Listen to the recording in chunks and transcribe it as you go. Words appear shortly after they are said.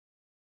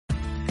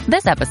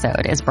This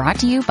episode is brought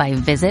to you by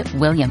Visit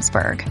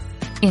Williamsburg.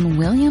 In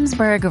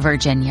Williamsburg,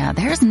 Virginia,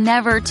 there's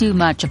never too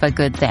much of a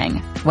good thing.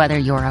 Whether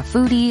you're a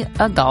foodie,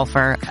 a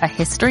golfer, a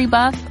history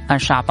buff, a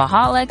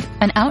shopaholic,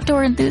 an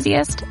outdoor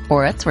enthusiast,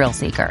 or a thrill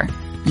seeker,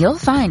 you'll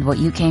find what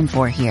you came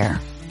for here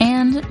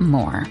and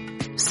more.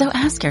 So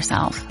ask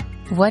yourself,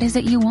 what is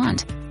it you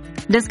want?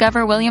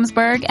 Discover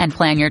Williamsburg and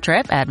plan your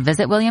trip at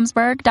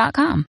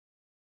visitwilliamsburg.com.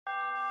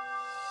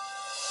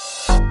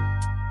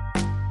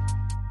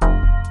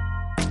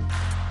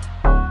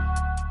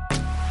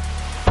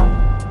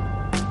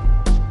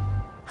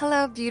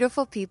 Hello,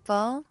 beautiful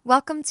people.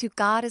 Welcome to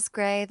God is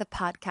Gray, the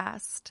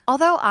podcast.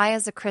 Although I,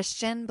 as a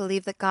Christian,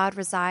 believe that God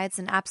resides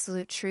in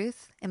absolute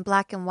truth, in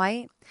black and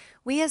white,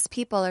 we as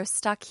people are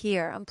stuck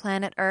here on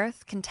planet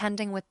Earth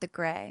contending with the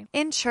gray.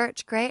 In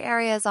church, gray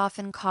areas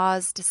often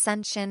cause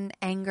dissension,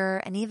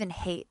 anger, and even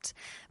hate.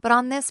 But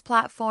on this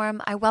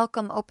platform, I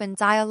welcome open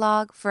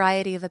dialogue,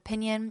 variety of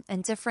opinion,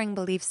 and differing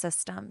belief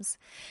systems.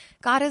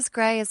 God is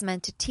Gray is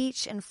meant to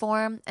teach,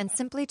 inform, and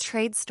simply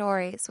trade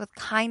stories with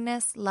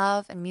kindness,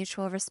 love, and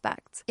mutual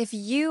respect. If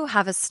you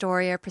have a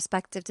story or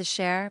perspective to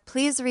share,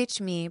 please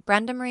reach me,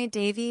 Brenda Marie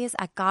Davies,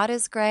 at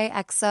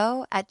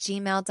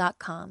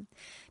godisgrayxo@gmail.com.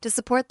 To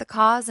support the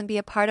cause and be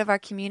a part of our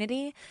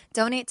community,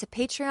 donate to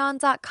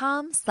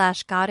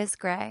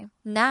patreon.com/godisgray.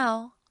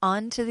 Now,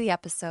 on to the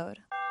episode.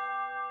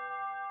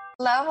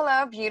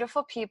 Hello,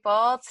 beautiful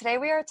people. Today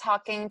we are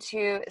talking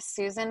to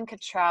Susan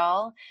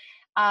Cottrell.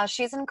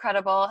 She's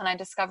incredible, and I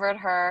discovered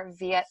her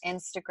via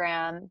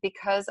Instagram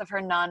because of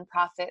her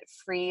nonprofit,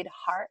 Freed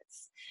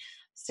Hearts.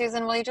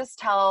 Susan, will you just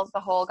tell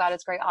the whole God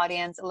is Gray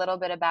audience a little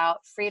bit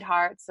about Freed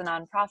Hearts, the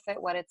nonprofit,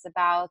 what it's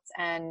about,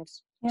 and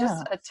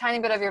just a tiny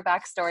bit of your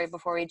backstory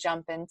before we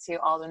jump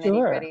into all the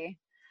nitty-gritty?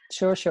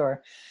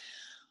 Sure.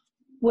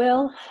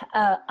 Well,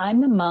 I'm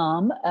the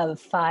mom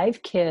of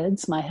 5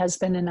 kids. My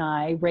husband and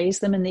I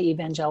raised them in the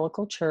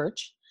evangelical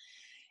church.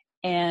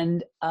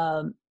 And,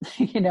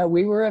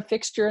 we were a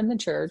fixture in the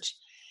church.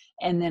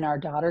 And then our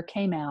daughter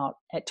came out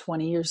at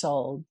 20 years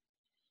old.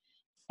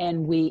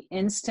 And we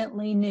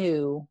instantly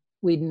knew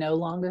we'd no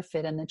longer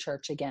fit in the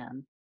church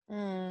again.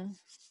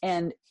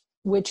 And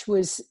which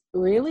was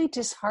really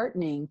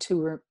disheartening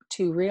to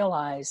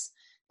realize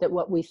that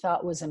what we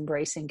thought was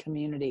embracing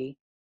community,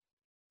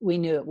 we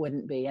knew it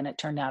wouldn't be, and it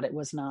turned out it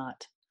was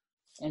not.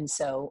 And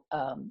so,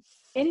 so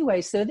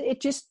it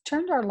just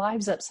turned our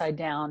lives upside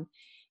down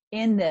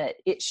in that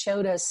it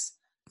showed us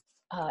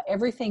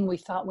everything we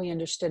thought we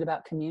understood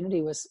about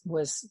community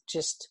was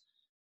just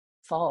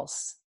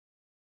false.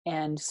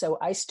 And so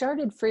I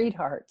started Freed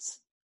Hearts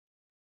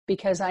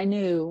because I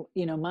knew,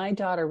 my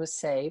daughter was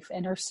safe,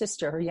 and her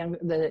sister,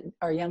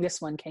 our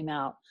youngest one, came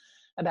out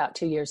about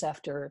 2 years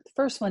after the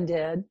first one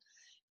did.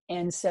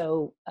 And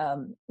so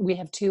we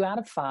have 2 out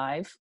of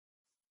 5,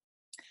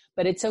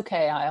 but it's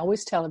okay. I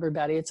always tell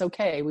everybody it's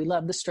okay. We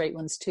love the straight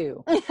ones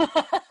too.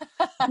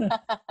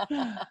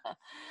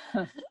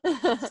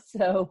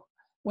 So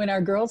when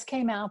our girls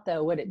came out,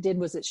 though, what it did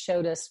was it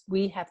showed us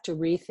we have to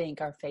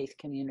rethink our faith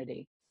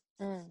community.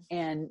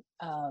 And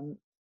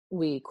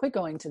we quit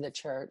going to the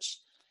church,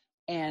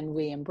 and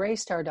we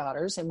embraced our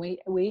daughters, and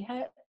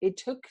it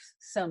took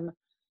some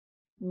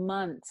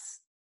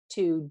months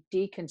to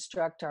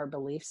deconstruct our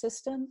belief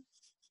system,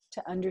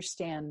 to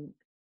understand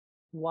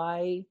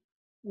why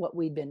what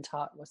we'd been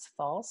taught was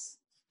false.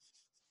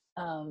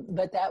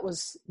 But that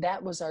was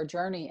our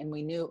journey, and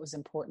we knew it was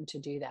important to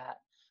do that.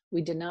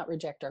 We did not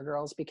reject our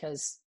girls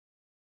because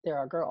they're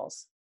our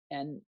girls,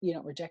 and you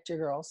don't reject your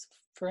girls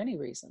for any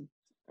reason.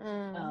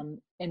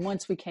 And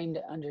once we came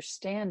to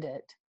understand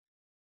it,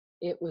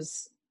 it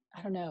was,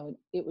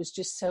 it was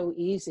just so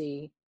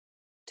easy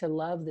to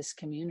love this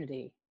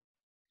community.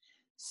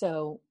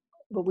 So,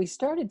 but we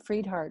started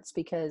Freed Hearts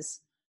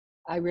because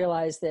I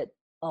realized that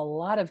a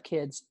lot of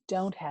kids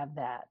don't have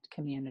that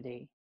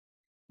community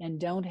and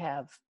don't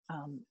have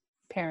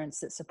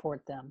parents that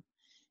support them,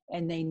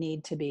 and they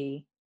need to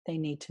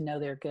know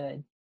they're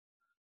good.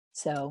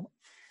 So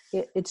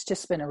it's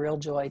just been a real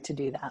joy to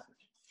do that.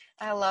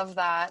 I love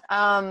that.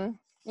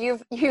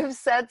 You've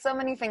said so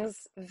many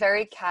things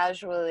very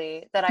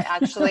casually that I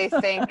actually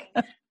think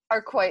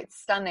are quite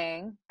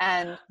stunning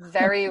and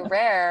very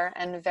rare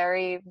and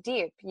very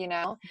deep,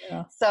 Yeah.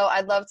 So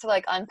I'd love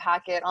to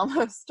unpack it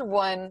almost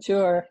one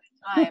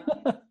time.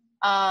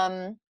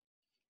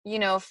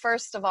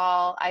 First of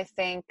all, I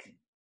think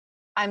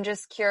I'm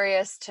just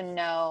curious to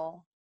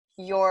know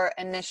your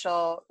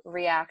initial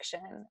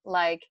reaction,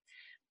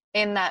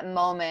 in that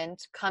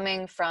moment,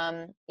 coming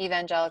from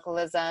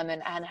evangelicalism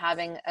and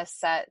having a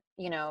set,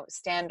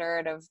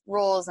 standard of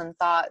rules and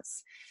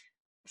thoughts.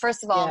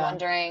 First of all, I'm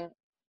wondering,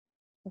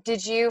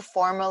 did you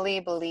formally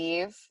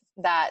believe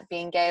that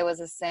being gay was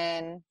a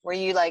sin? Were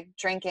you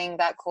drinking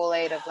that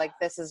Kool-Aid of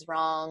this is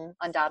wrong,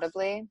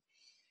 undoubtedly?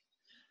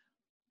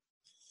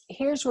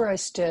 Here's where I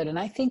stood, and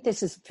I think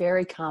this is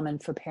very common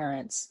for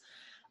parents.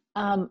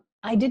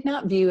 I did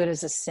not view it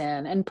as a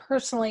sin. And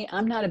personally,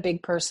 I'm not a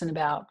big person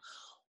about,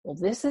 well,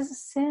 this is a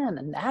sin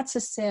and that's a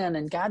sin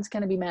and God's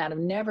going to be mad. I've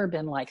never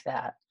been like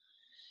that.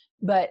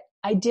 But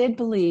I did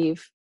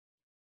believe,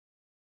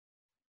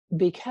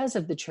 because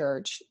of the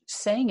church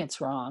saying it's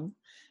wrong,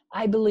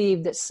 I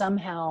believe that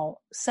somehow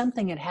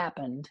something had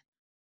happened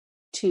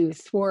to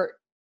thwart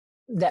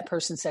that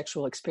person's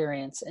sexual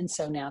experience. And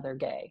so now they're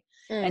gay.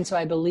 And so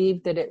I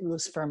believe that it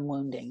was from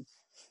wounding.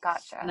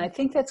 Gotcha. And I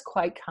think that's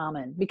quite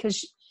common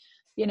because,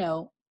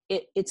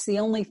 it's the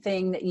only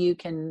thing that you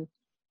can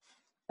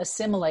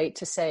assimilate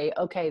to say,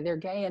 okay, they're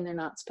gay and they're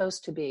not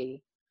supposed to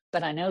be,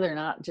 but I know they're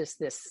not just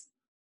this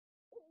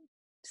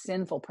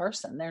sinful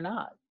person. They're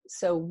not.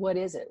 So what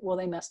is it? Well,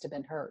 they must have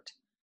been hurt.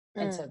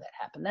 And so that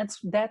happened.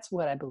 That's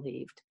what I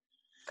believed.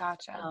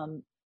 Gotcha.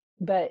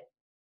 But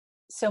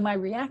so my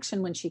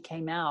reaction when she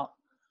came out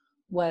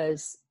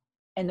was,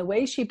 and the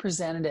way she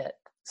presented it,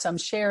 so I'm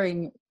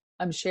sharing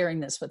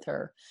this with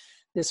her,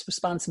 this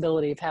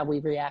responsibility of how we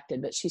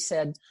reacted. But she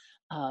said,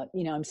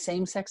 I'm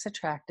same-sex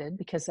attracted,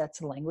 because that's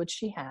the language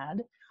she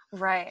had.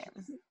 Right.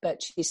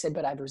 But she said,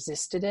 but I've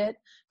resisted it.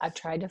 I've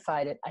tried to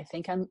fight it.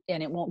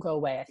 And it won't go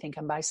away. I think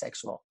I'm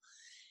bisexual.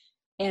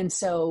 And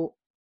so,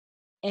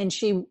 and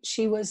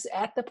she was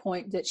at the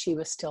point that she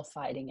was still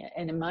fighting it.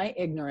 And in my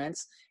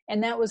ignorance,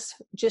 and that was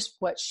just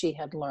what she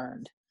had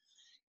learned.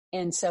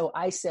 And so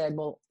I said,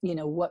 well,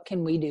 what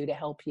can we do to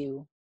help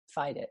you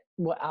fight it?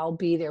 Well, I'll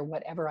be there.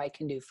 Whatever I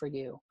can do for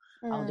you,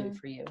 I'll do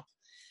for you.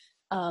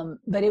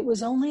 But it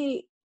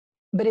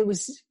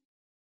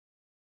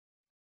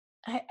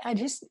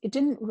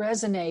didn't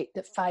resonate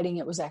that fighting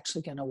it was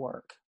actually going to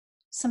work.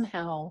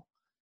 Somehow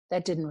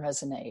that didn't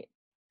resonate.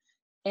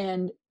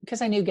 And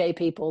because I knew gay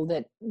people,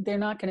 that they're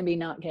not going to be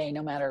not gay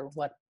no matter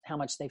how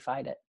much they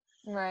fight it.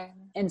 Right.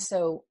 And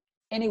so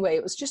anyway,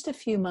 it was just a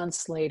few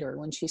months later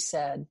when she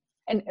said,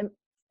 and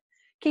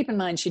keep in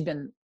mind, she'd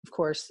been, of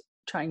course,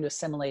 trying to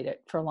assimilate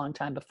it for a long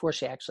time before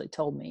she actually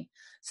told me.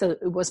 So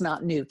it was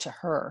not new to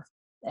her,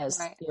 as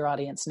your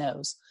audience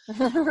knows.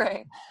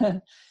 Right.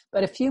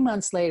 But a few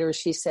months later,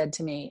 she said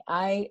to me,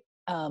 I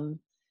am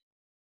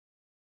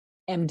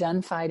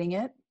done fighting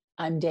it.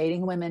 I'm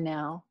dating women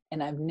now,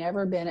 and I've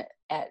never been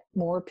at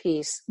more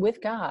peace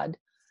with God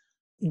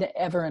than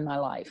ever in my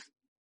life.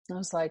 And I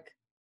was like,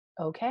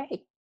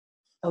 okay.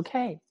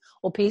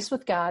 Well, peace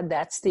with God,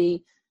 that's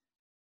the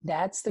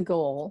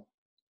goal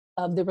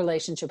of the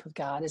relationship with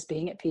God, is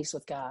being at peace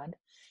with God.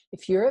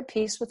 If you're at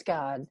peace with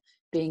God,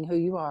 being who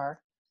you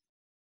are,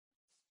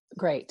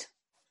 great.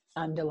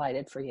 I'm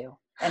delighted for you.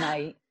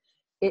 And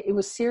it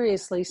was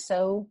seriously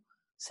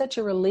such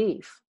a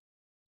relief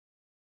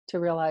to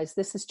realize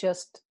this is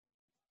just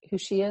who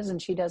she is,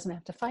 and she doesn't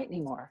have to fight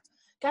anymore.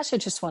 Gosh, I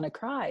just want to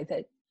cry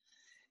that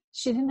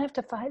she didn't have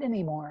to fight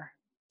anymore.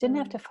 Didn't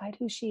have to fight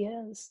who she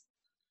is.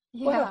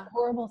 Yeah. What a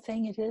horrible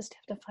thing it is to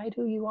have to fight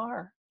who you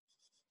are.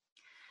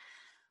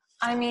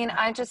 I mean,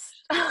 I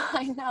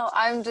know,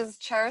 I'm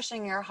just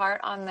cherishing your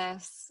heart on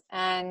this.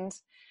 And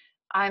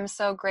I'm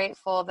so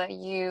grateful that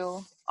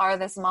you are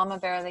this mama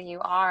bear that you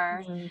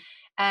are. Mm-hmm.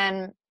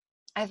 And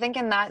I think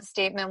in that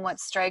statement, what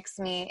strikes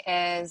me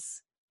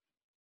is,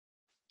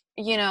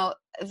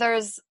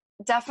 there's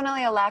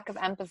definitely a lack of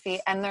empathy,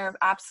 and there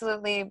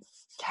absolutely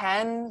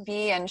can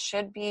be and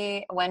should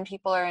be when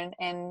people are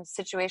in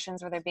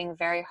situations where they're being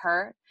very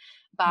hurt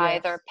by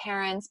their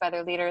parents, by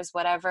their leaders,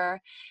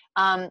 whatever.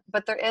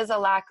 But there is a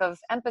lack of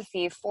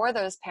empathy for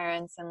those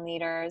parents and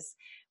leaders,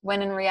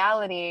 when in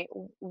reality,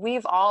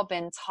 we've all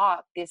been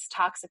taught these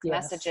toxic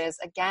messages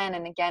again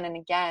and again and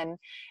again.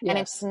 And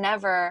it's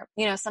never,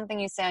 something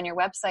you say on your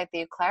website that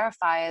you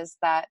clarify is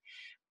that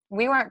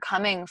we weren't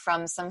coming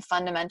from some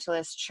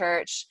fundamentalist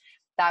church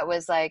that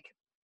was like,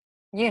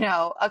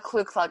 a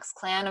Ku Klux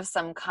Klan of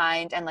some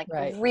kind, and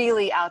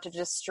really out to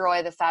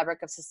destroy the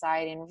fabric of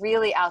society, and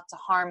really out to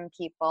harm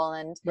people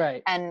and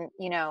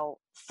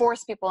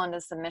force people into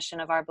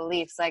submission of our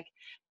beliefs. Like,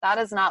 that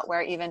is not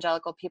where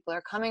evangelical people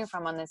are coming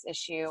from on this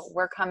issue.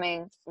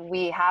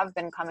 We have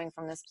been coming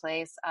from this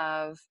place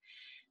of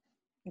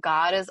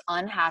God is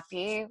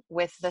unhappy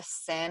with the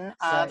sin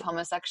of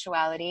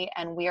homosexuality,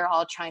 and we are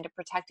all trying to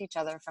protect each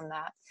other from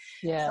that.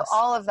 Yes. So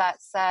all of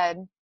that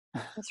said,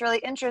 it's really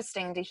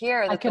interesting to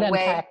hear that I could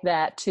unpack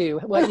that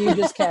too. What you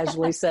just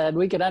casually said,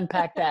 we could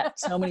unpack that.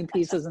 So many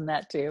pieces in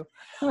that too.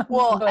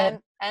 Well,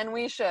 and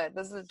we should.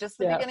 This is just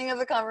the beginning of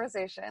the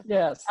conversation.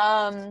 Yes.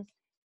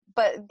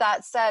 But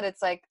that said,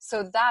 it's like,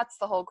 so that's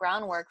the whole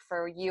groundwork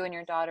for you and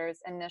your daughter's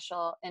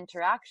initial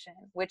interaction,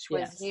 which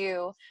was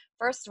you.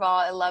 First of all,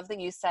 I love that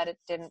you said it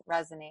didn't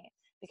resonate,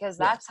 because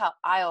that's how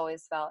I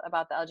always felt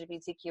about the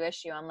LGBTQ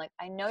issue. I'm like,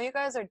 I know you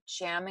guys are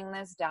jamming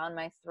this down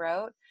my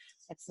throat.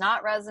 It's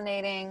not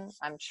resonating.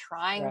 I'm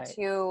trying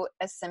to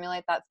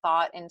assimilate that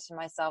thought into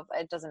myself.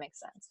 It doesn't make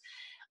sense.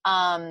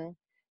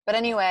 But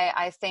anyway,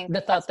 I think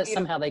the thought that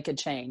somehow they could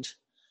change.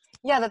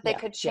 Yeah, that they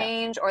could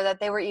change, or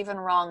that they were even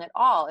wrong at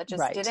all. It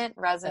just didn't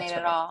resonate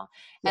at all.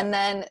 Yeah. And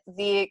then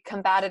the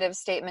combative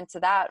statement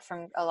to that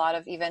from a lot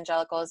of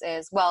evangelicals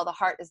is, well, the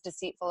heart is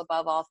deceitful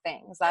above all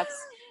things. That's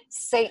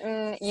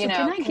Satan,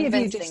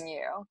 convincing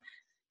you.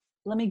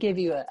 Let me give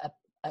you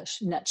a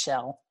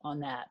nutshell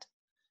on that.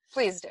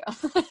 Please do.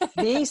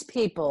 These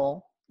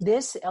people,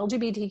 this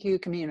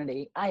LGBTQ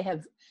community, I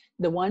have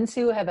The ones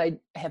who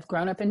have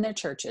grown up in their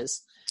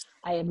churches,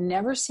 I have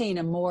never seen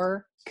a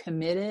more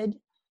committed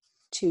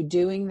to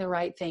doing the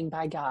right thing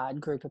by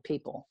God group of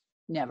people.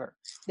 Never.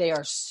 They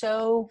are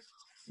so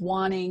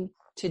wanting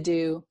to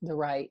do the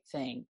right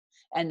thing.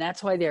 And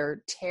that's why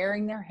they're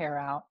tearing their hair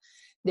out.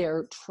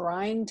 They're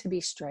trying to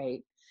be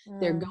straight.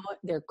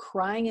 They're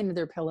crying into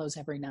their pillows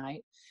every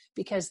night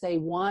because they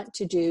want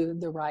to do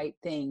the right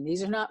thing.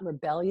 These are not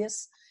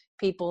rebellious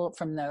people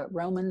from the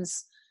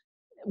Romans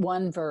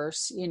 1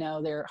 verse.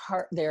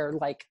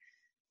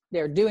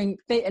 They're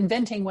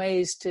inventing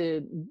ways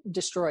to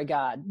destroy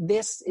God.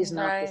 This is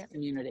not this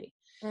community.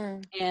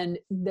 And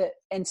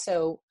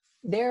so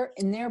they're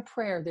in their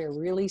prayer, they're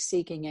really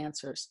seeking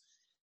answers.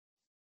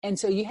 And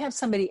so you have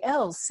somebody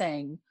else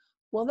saying,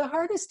 well, the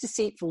heart is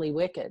deceitfully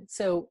wicked.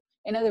 So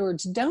in other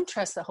words, don't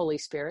trust the Holy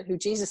Spirit, who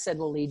Jesus said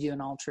will lead you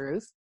in all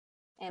truth.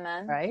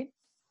 Amen. Right?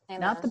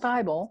 Amen. Not the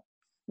Bible,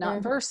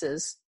 not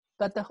verses,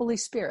 but the Holy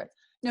Spirit.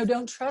 No,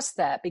 don't trust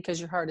that because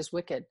your heart is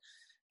wicked.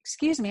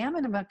 Excuse me, I'm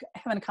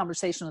having a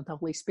conversation with the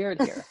Holy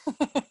Spirit here.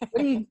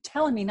 What are you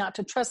telling me not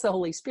to trust the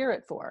Holy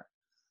Spirit for?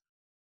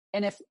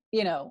 And if,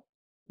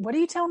 what are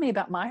you telling me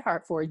about my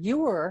heart for?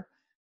 You're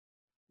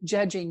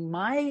judging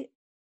my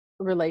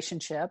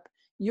relationship.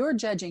 You're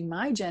judging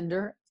my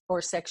gender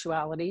or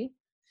sexuality.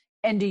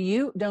 And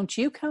don't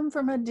you come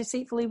from a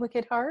deceitfully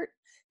wicked heart?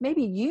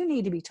 Maybe you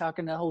need to be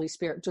talking to the Holy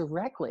Spirit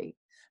directly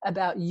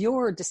about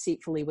your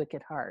deceitfully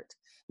wicked heart,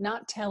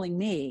 not telling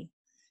me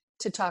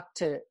to talk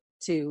to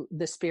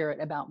the Spirit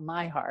about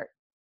my heart.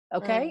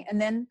 Okay. And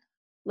then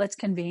let's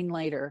convene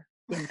later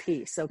in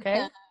peace.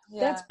 Okay. Yeah.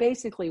 That's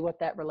basically what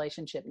that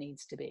relationship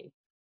needs to be.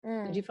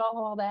 Did you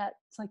follow all that?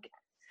 It's like,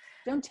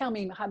 don't tell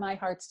me how my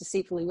heart's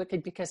deceitfully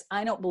wicked because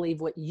I don't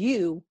believe what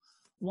you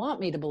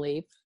want me to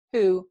believe,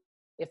 who,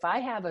 if I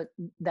have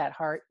that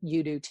heart,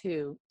 you do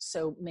too.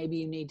 So maybe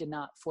you need to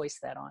not foist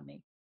that on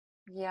me.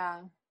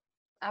 Yeah,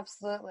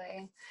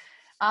 absolutely.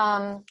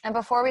 And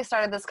before we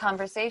started this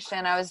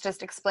conversation, I was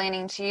just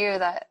explaining to you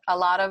that a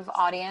lot of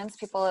audience,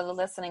 people that are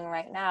listening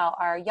right now,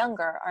 are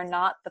younger, are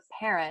not the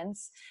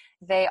parents.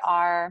 They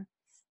are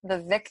the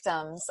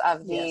victims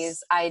of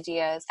these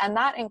ideas. And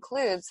that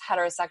includes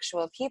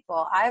heterosexual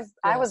people. I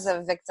was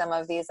a victim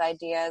of these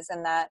ideas,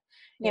 and that,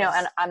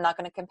 and I'm not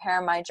going to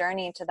compare my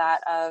journey to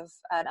that of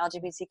an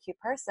LGBTQ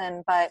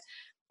person, but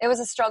it was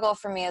a struggle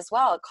for me as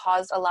well. It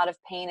caused a lot of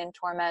pain and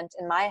torment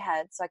in my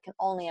head. So I can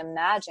only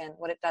imagine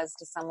what it does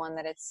to someone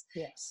that it's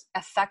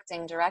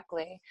affecting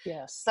directly.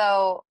 Yes.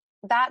 So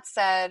that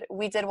said,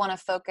 we did want to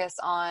focus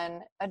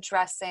on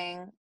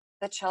addressing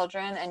the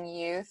children and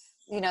youth,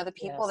 the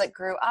people that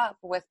grew up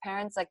with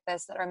parents like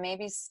this, that are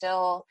maybe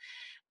still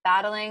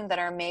battling, that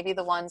are maybe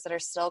the ones that are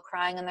still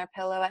crying in their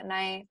pillow at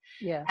night.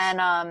 Yes.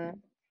 And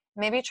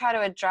maybe try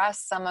to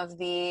address some of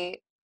the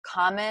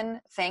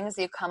common things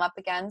you come up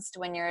against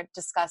when you're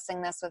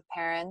discussing this with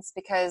parents,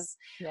 because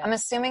I'm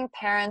assuming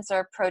parents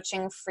are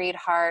approaching Freed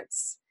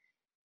Hearts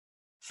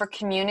for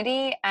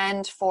community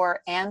and for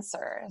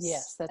answers.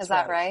 Yes, that's Is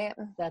that right?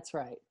 That's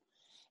right.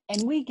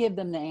 And we give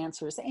them the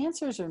answers. The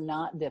answers are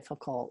not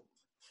difficult.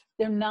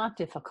 They're not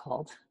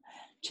difficult.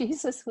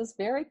 Jesus was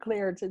very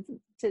clear to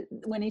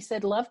when he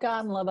said, love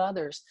God and love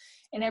others,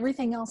 and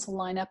everything else will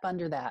line up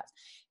under that.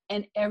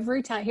 And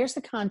every time, here's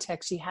the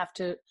context you have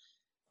to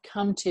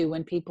come to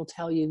when people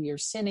tell you you're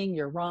sinning,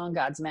 you're wrong,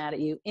 God's mad at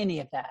you, any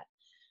of that.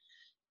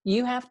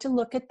 You have to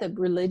look at the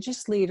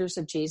religious leaders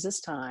of Jesus'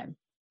 time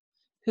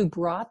who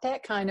brought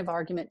that kind of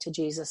argument to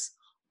Jesus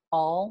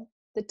all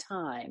the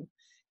time.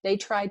 They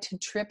tried to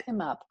trip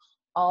him up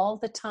all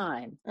the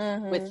time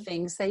with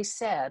things they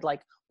said,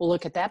 like, well,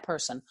 look at that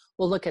person.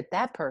 Well, look at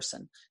that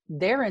person.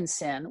 They're in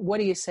sin. What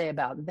do you say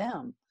about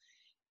them?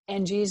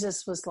 And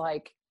Jesus was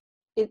like,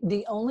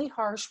 the only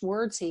harsh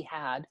words he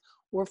had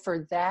were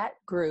for that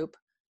group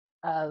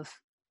of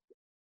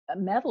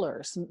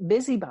meddlers,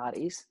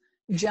 busybodies,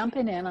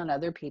 jumping in on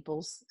other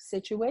people's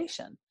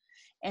situation.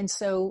 And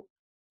so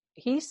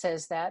he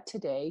says that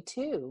today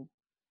too,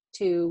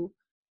 to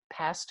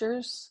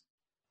pastors,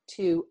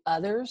 to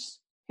others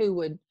who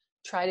would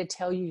try to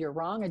tell you you're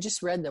wrong. I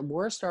just read the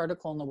worst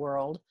article in the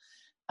world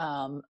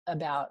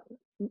about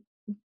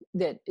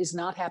that is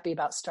not happy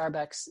about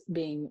Starbucks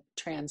being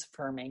trans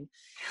affirming.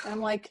 And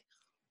I'm like,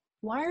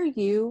 why are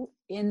you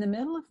in the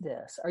middle of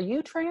this? Are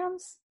you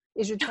trans?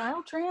 Is your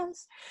child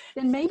trans?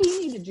 Then maybe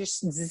you need to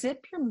just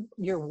zip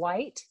your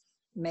white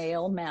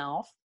male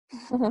mouth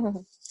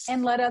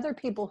and let other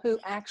people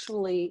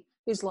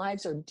whose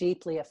lives are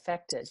deeply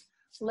affected,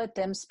 let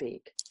them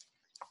speak.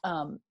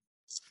 And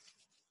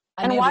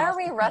why are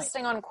we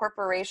resting on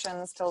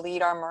corporations to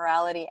lead our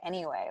morality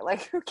anyway?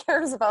 Like, who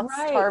cares about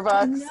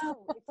Starbucks?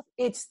 No,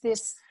 it's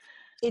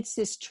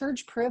this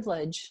church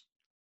privilege.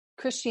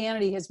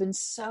 Christianity has been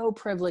so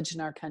privileged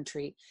in our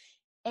country,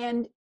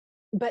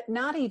 but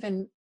not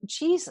even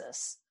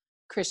Jesus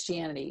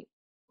Christianity.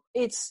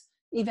 It's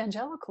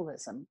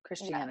evangelicalism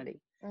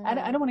Christianity. I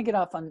don't want to get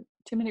off on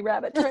too many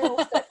rabbit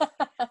trails.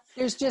 But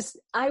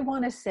I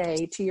want to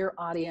say to your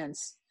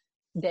audience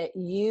that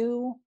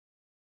you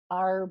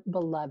are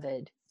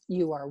beloved.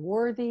 You are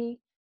worthy.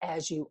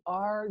 as you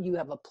are. You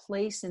have a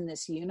place in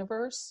this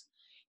universe.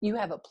 You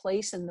have a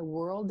place in the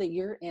world that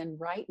you're in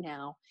right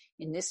now,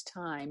 in this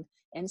time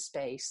and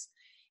space.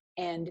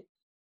 And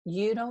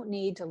you don't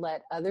need to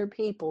let other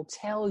people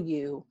tell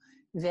you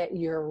that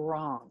you're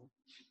wrong.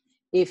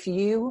 If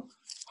you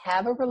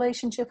have a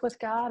relationship with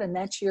God and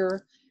that's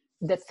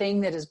the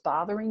thing that is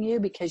bothering you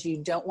because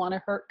you don't want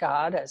to hurt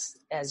God,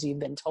 as you've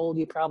been told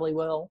you probably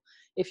will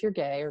if you're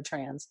gay or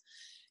trans,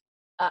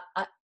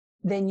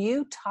 then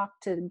you talk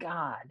to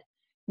God.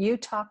 You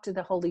talk to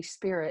the Holy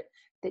Spirit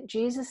that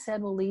Jesus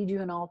said will lead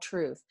you in all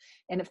truth.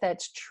 And if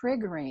that's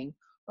triggering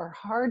or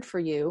hard for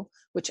you,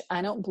 which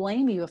I don't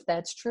blame you if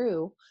that's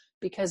true,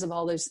 because of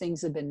all those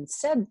things that have been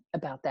said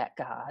about that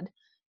God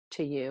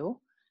to you,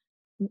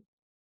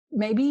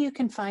 maybe you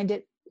can find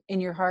it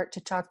in your heart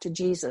to talk to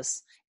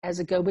Jesus as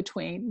a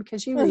go-between,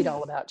 because you read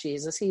all about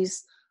Jesus.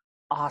 He's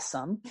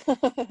awesome.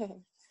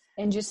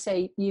 And just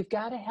say, you've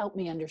got to help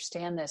me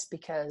understand this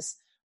because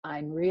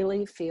I'm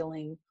really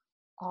feeling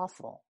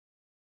awful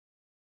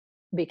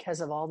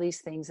because of all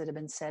these things that have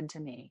been said to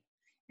me.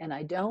 And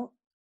I don't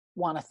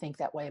want to think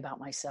that way about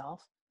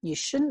myself. You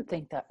shouldn't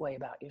think that way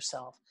about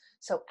yourself.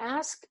 So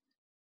ask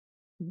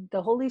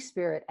the Holy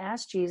Spirit,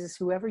 ask Jesus,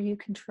 whoever you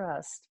can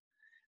trust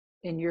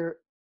in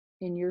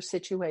your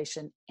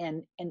situation,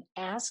 and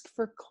ask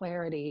for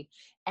clarity,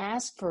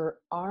 ask for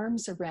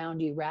arms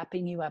around you,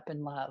 wrapping you up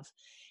in love,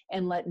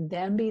 and let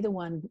them be the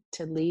one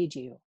to lead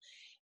you.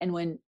 And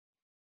when,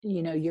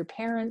 your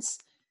parents,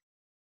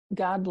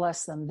 God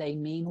bless them, they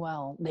mean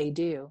well, they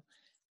do.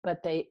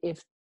 But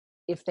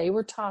if they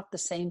were taught the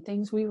same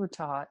things we were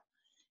taught,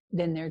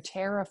 then they're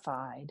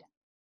terrified.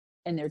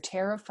 And they're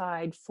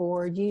terrified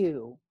for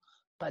you,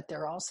 but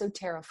they're also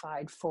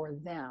terrified for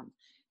them,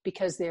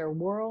 because their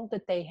world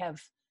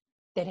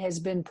that has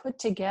been put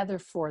together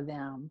for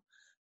them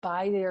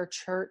by their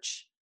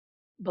church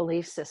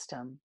belief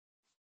system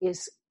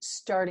is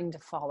starting to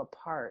fall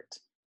apart.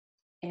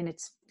 And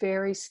it's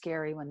very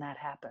scary when that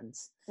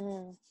happens.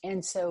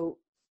 And so,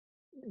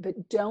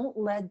 but don't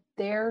let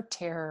their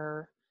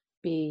terror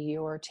be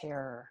your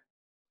terror.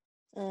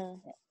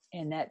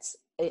 And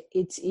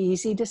it's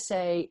easy to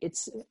say, it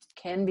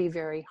can be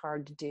very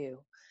hard to do.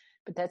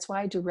 But that's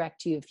why I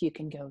direct you, if you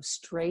can go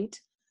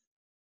straight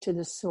to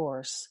the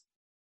source,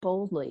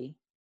 boldly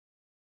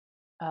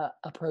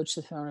approach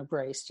the throne of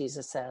grace,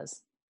 Jesus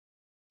says,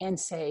 and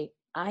say,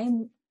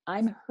 I'm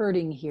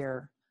hurting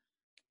here.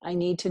 I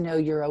need to know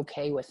you're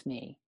okay with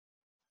me.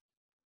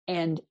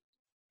 And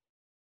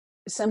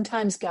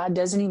sometimes God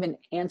doesn't even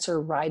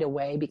answer right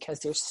away because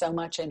there's so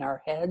much in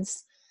our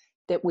heads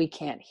that we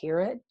can't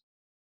hear it.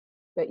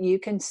 But you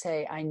can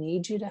say, I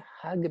need you to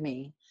hug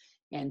me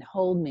and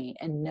hold me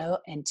and know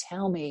and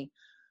tell me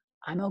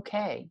I'm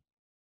okay.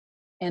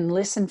 And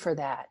listen for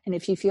that. And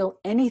if you feel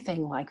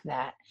anything like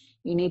that,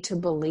 you need to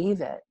believe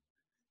it,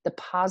 the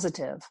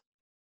positive,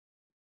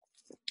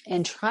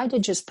 and try to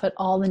just put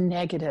all the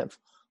negative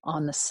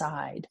on the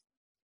side.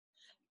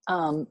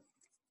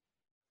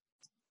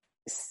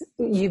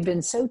 You've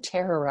been so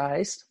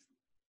terrorized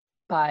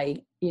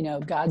by,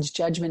 God's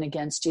judgment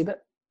against you,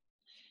 but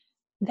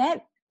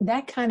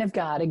that kind of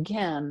God,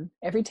 again,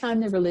 every time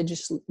the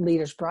religious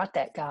leaders brought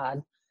that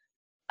God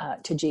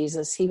to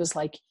Jesus, he was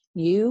like,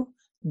 you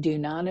do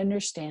not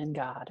understand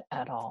God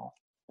at all.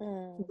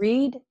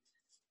 Read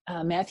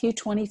Matthew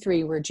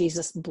 23, where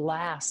Jesus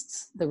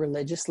blasts the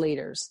religious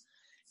leaders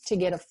to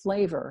get a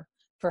flavor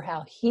for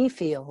how he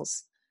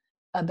feels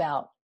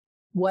about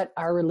what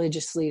our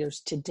religious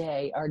leaders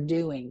today are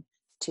doing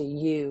to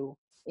you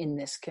in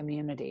this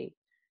community,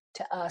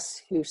 to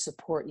us who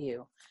support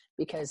you,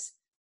 because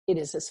it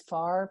is as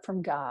far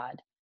from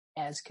God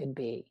as could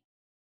be.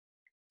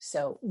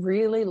 So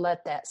really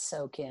let that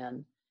soak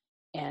in,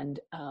 and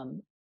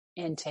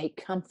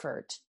take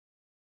comfort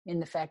in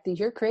the fact that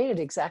you're created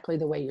exactly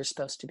the way you're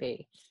supposed to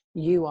be.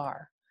 You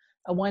are.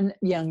 One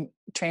young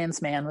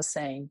trans man was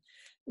saying,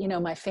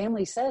 my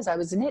family says I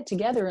was knit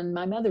together in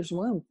my mother's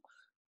womb,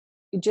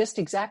 just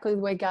exactly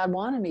the way God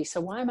wanted me. So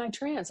why am I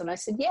trans? And I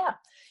said, yeah,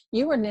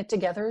 you were knit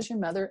together as your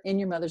mother in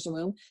your mother's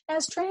womb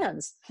as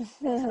trans.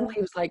 And he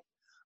was like,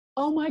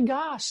 oh my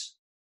gosh,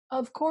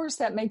 of course,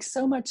 that makes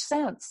so much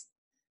sense.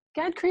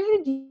 God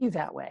created you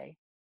that way.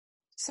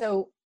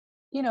 So,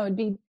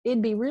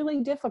 it'd be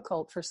really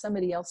difficult for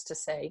somebody else to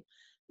say,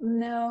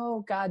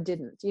 no, God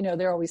didn't.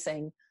 They're always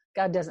saying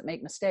God doesn't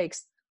make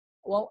mistakes.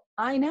 Well,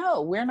 I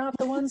know we're not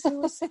the ones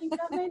who are saying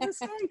God made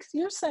mistakes.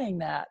 You're saying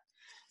that.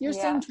 You're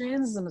saying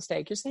trans is a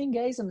mistake. You're saying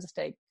gay is a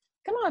mistake.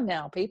 Come on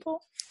now,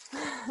 people.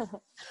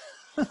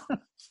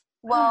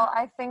 Well,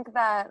 I think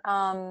that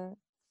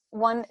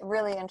one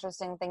really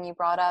interesting thing you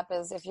brought up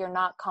is, if you're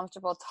not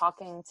comfortable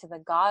talking to the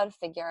God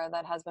figure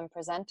that has been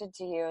presented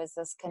to you as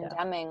this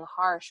condemning,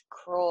 harsh,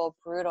 cruel,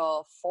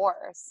 brutal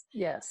force,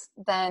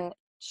 then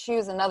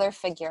choose another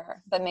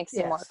figure that makes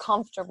you more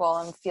comfortable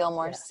and feel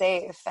more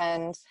safe.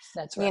 And,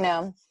 that's right.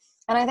 And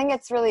I think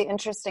it's really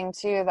interesting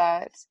too,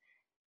 that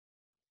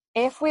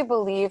if we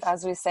believe,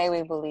 as we say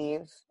we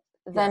believe,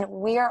 then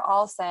we are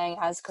all saying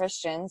as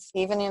Christians,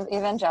 even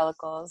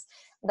evangelicals,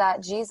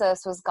 that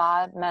Jesus was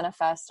God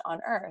manifest on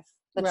earth,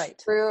 the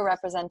true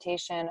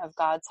representation of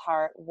God's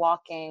heart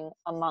walking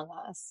among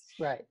us.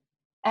 Right.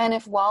 And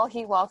if while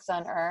he walked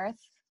on earth,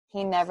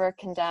 he never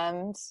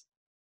condemned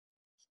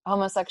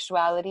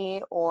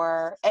homosexuality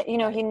or,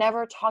 he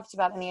never talked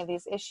about any of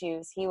these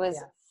issues. He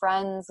was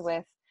friends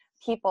with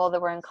people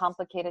that were in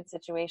complicated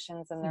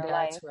situations in their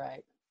life. That's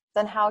right.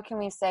 Then how can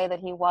we say that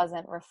he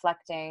wasn't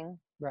reflecting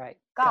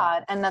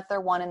God and that they're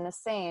one and the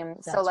same?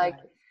 That's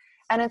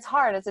and it's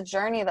hard. It's a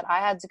journey that I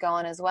had to go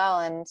on as well.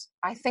 And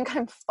I think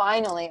I'm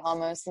finally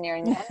almost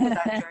nearing the end of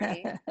that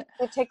journey.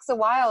 It takes a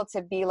while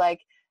to be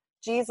like,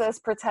 Jesus,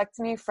 protect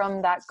me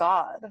from that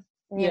God,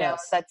 you know,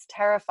 that's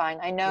terrifying.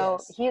 I know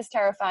he is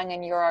terrifying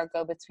and you're our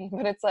go-between,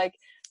 but it's like,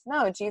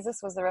 no, Jesus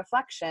was the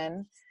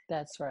reflection.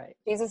 That's right.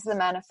 Jesus is the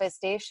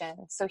manifestation.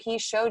 So he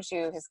showed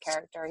you his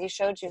character. He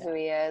showed you who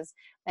he is.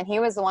 And he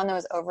was the one that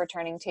was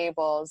overturning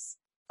tables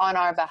on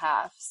our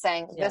behalf,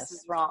 saying, this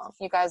is wrong.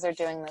 You guys are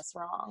doing this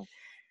wrong.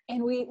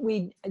 And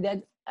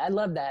I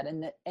love that.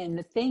 And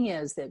the thing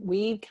is that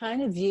we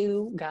kind of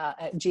view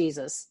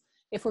Jesus,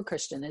 if we're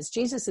Christian, as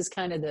Jesus is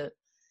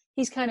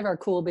he's kind of our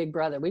cool big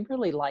brother. We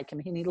really like him.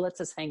 He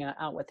lets us hang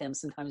out with him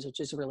sometimes, which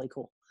is really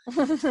cool.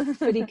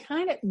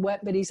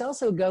 But he's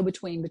also a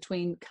go-between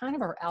between kind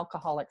of our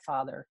alcoholic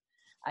father.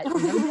 No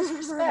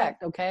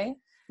disrespect, okay?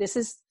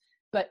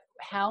 But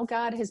how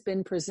God has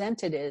been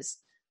presented is,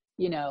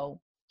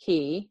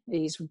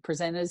 he's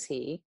presented as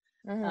he.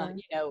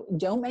 Mm-hmm.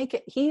 Don't make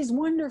it. He's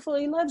wonderful.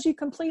 He loves you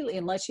completely,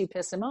 unless you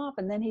piss him off,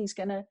 and then he's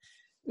gonna,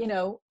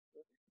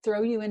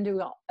 throw you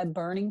into a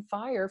burning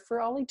fire for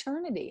all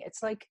eternity.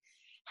 It's like,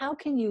 how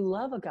can you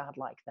love a God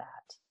like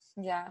that?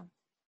 Yeah.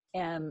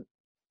 And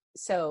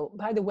so,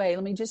 by the way,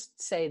 let me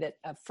just say that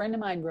a friend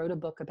of mine wrote a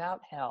book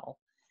about hell.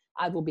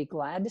 I will be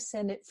glad to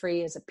send it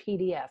free as a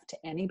PDF to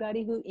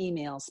anybody who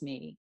emails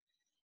me.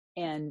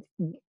 And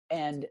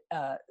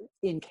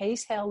in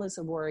case hell is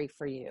a worry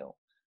for you,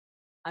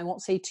 I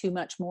won't say too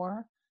much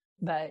more,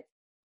 but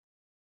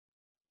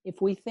if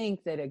we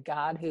think that a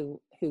God who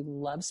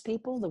loves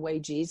people the way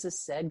Jesus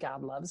said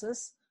God loves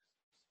us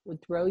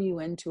would throw you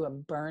into a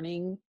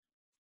burning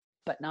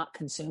but not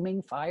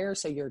consuming fire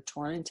so you're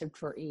tormented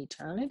for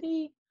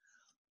eternity,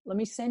 let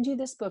me send you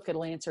this book.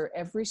 It'll answer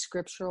every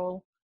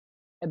scriptural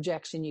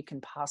objection you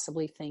can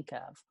possibly think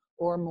of,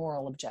 or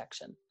moral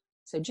objection.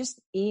 So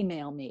just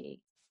email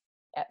me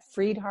at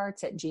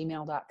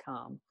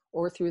freedhearts@gmail.com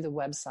or through the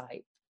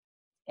website,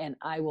 and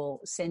I will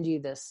send you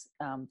this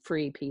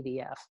free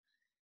PDF.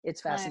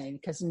 It's fascinating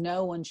because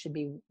no one should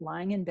be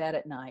lying in bed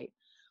at night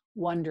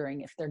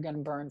wondering if they're going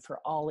to burn for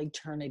all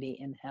eternity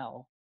in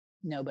hell.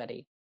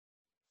 Nobody.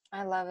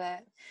 I love it.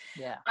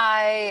 Yeah.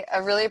 I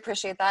really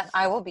appreciate that.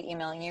 I will be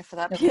emailing you for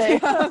that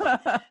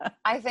PDF.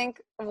 I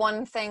think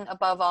one thing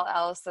above all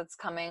else that's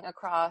coming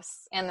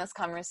across in this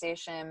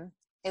conversation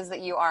is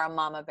that you are a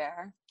mama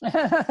bear.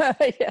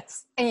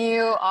 Yes.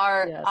 You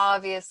are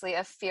obviously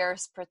a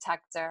fierce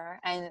protector,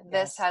 and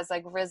this has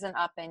risen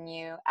up in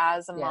you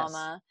as a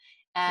mama.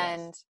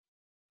 And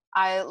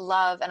I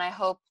love, and I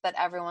hope that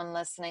everyone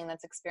listening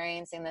that's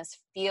experiencing this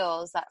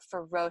feels that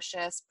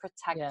ferocious,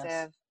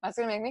 protective, that's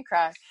going to make me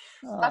cry,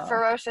 that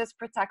ferocious,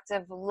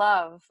 protective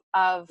love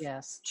of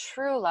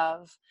true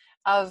love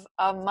of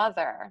a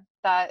mother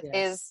that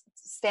is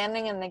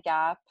standing in the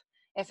gap.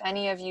 If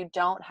any of you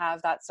don't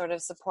have that sort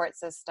of support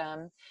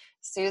system,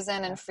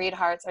 Susan and Freed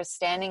Hearts are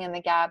standing in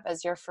the gap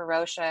as your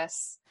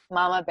ferocious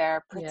mama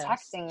bear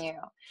protecting you.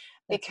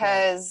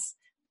 Because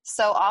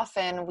so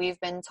often we've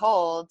been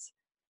told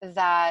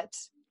that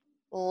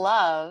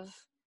love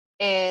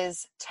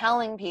is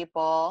telling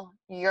people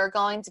you're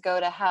going to go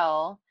to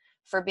hell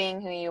for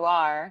being who you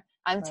are.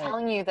 I'm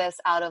telling you this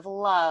out of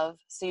love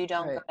so you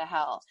don't go to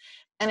hell.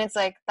 And it's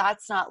like,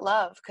 that's not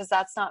love, because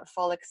that's not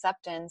full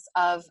acceptance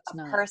of a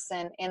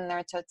person in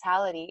their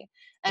totality.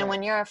 And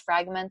when you're a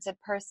fragmented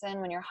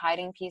person, when you're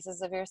hiding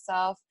pieces of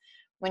yourself,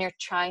 when you're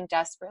trying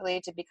desperately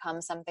to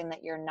become something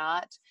that you're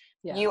not,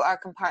 you are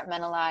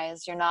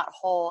compartmentalized, you're not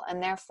whole,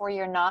 and therefore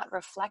you're not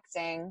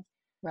reflecting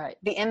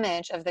the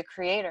image of the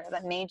creator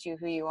that made you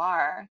who you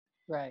are.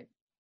 Right.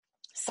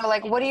 So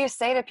what do you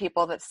say to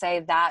people that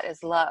say that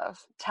is love,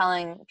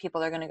 telling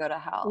people they're going to go to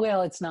hell?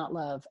 Well, it's not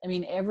love. I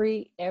mean,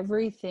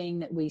 everything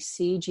that we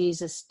see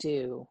Jesus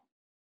do,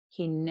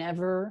 he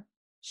never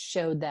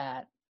showed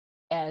that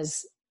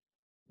as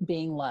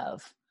being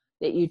love.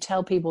 That you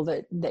tell people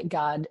that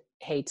God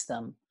hates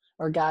them,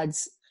 or God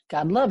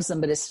loves them,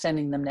 but is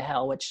sending them to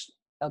hell, which,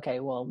 okay,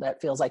 well,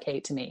 that feels like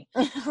hate to me.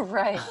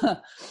 Right.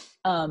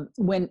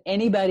 When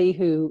anybody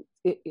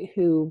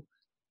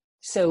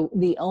so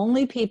the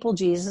only people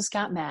Jesus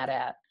got mad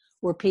at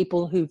were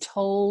people who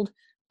told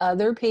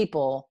other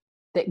people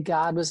that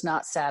God was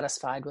not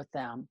satisfied with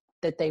them,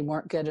 that they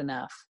weren't good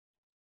enough.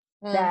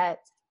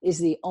 That is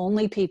the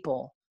only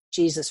people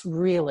Jesus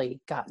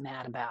really got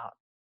mad about,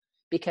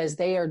 because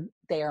they are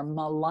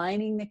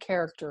maligning the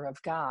character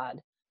of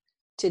God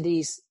to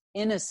these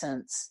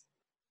innocents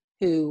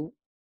who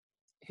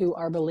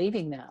are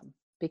believing them.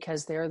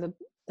 because they're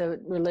the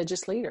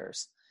religious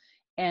leaders.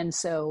 And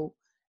so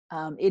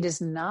it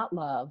is not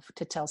love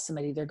to tell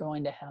somebody they're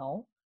going to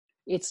hell.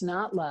 It's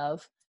not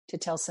love to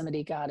tell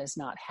somebody God is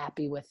not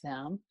happy with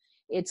them.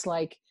 It's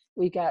like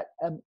we got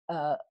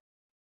a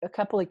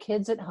couple of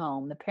kids at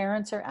home, the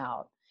parents are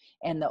out,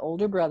 and the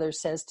older brother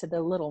says to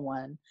the little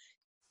one,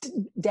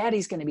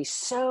 Daddy's going to be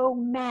so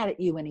mad at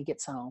you when he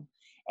gets home,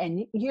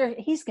 and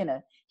he's going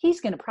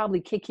to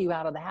probably kick you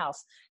out of the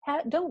house.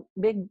 Don't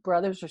big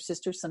brothers or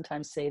sisters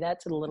sometimes say that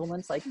to the little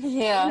ones, like,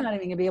 Yeah. You're not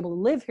even going to be able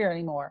to live here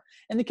anymore?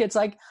 And the kid's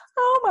like,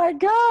 oh my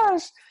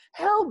gosh,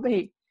 help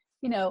me.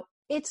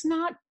 It's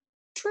not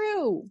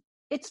true.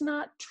 It's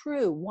not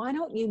true. Why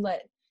don't you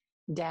let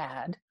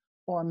dad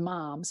or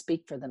mom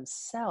speak for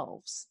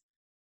themselves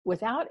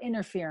without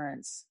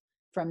interference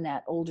from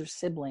that older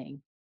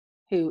sibling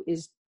who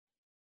is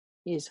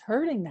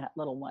hurting that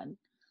little one?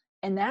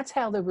 And that's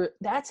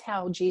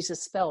how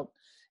Jesus felt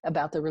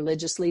about the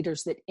religious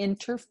leaders that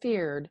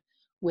interfered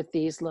with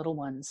these little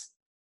ones.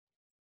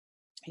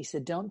 He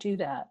said, don't do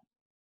that.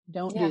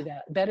 Don't do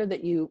that. Better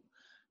that you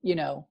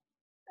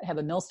have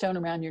a millstone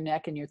around your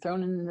neck and you're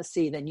thrown in the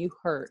sea than you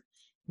hurt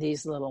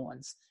these little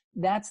ones.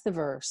 That's the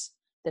verse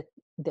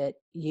that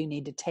you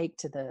need to take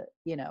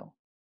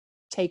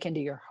take into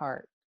your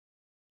heart.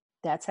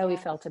 That's how he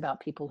felt about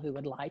people who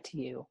would lie to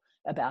you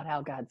about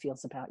how God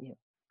feels about you.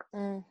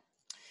 Mm.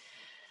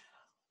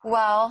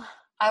 Well,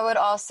 I would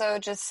also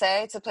just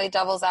say, to play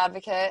devil's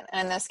advocate,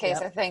 and in this case,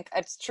 I think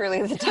it's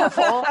truly the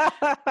devil.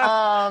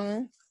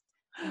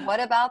 What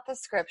about the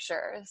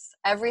scriptures?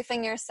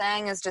 Everything you're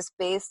saying is just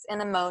based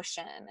in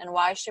emotion. And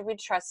why should we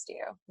trust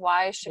you?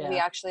 Why should we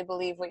actually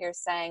believe what you're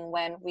saying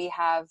when we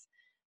have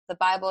the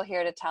Bible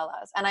here to tell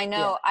us? And I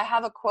know I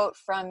have a quote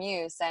from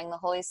you saying the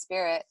Holy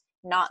Spirit,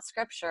 not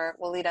scripture,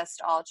 will lead us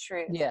to all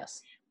truth.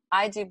 Yes.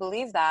 I do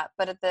believe that.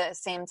 But at the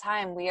same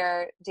time, we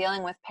are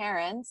dealing with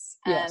parents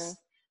and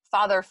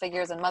father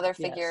figures and mother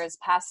figures,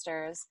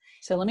 pastors,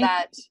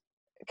 that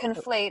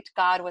conflate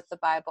God with the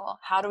Bible.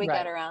 How do we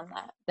get around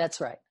that? That's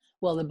right.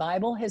 Well, the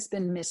Bible has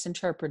been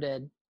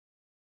misinterpreted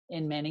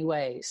in many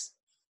ways.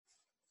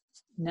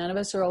 None of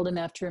us are old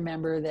enough to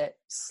remember that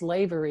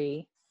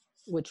slavery,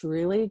 which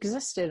really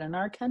existed in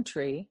our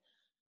country,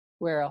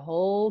 where a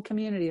whole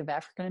community of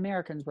African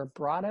Americans were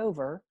brought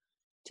over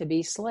to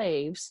be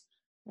slaves.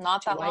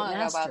 Not that long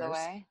ago, by the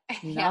way.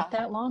 Not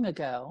that long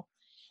ago.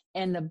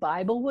 And the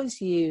Bible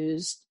was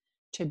used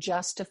to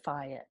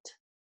justify it.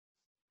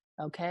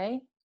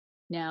 Okay?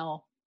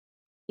 Now,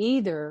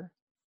 either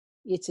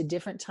it's a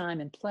different time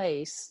and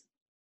place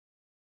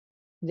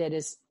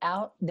that's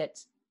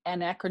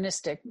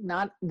anachronistic,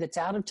 that's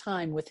out of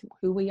time with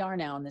who we are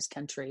now in this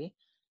country,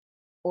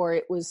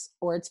 or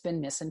it's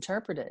been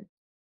misinterpreted.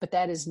 But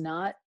that is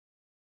not,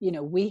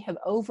 we have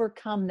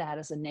overcome that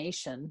as a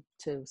nation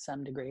to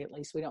some degree. At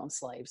least we don't have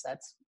slaves.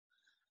 That's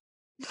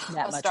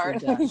that much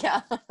we've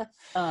done.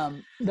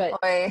 But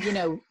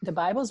the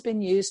Bible's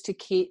been used to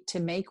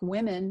make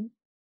women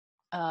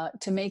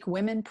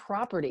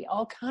property.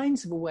 All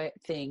kinds of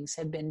things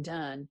have been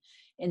done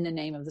in the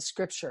name of the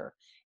scripture.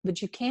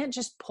 But you can't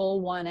just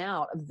pull one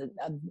out of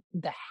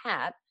the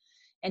hat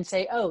and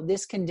say, oh,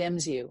 this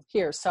condemns you.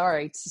 Here,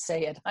 sorry to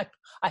say it.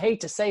 I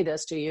hate to say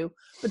this to you,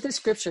 but this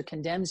scripture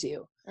condemns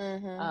you.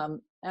 Mm-hmm.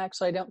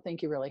 Actually, I don't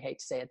think you really hate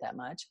to say it that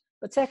much.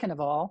 But second of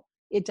all,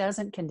 it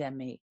doesn't condemn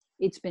me.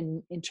 It's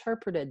been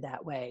interpreted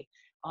that way.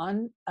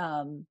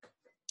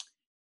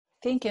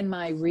 Think in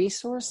my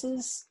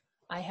resources,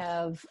 I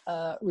have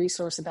a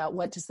resource about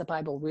what does the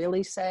Bible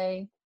really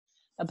say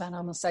about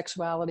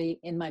homosexuality.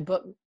 In my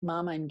book,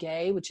 Mom, I'm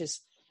Gay, which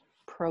is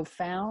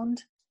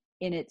profound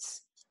in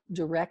its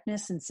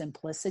directness and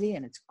simplicity,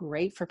 and it's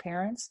great for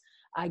parents.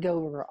 I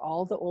go over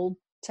all the Old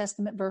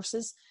Testament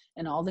verses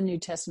and all the New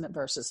Testament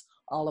verses,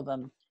 all of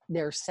them.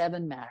 There are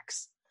 7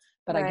 max,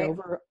 but I go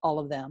over all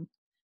of them.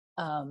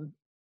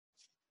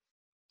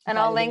 And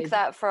I'll link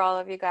that for all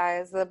of you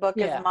guys. The book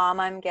is Mom,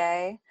 I'm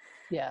Gay.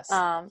 Yes.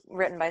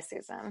 Written by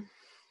Susan.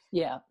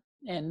 Yeah.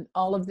 And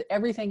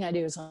everything I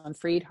do is on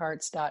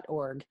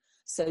freedhearts.org.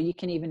 So you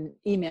can even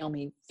email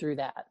me through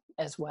that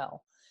as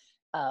well.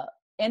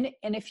 And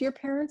if your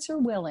parents are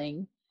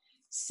willing,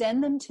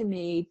 send them to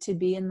me to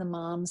be in the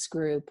mom's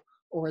group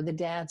or the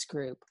dad's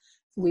group.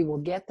 We will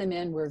get them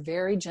in. We're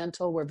very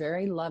gentle. We're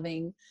very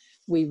loving.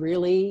 We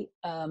really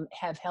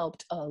have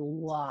helped a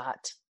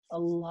lot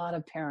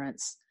of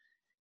parents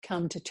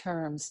come to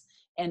terms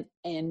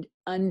and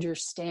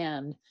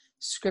understand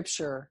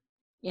scripture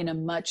in a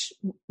much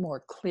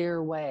more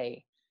clear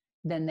way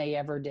than they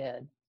ever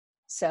did.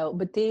 So,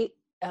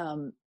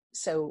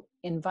 so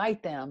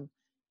invite them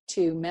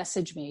to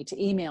message me,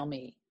 to email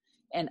me,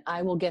 and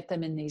I will get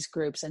them in these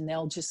groups, and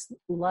they'll just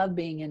love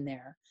being in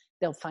there.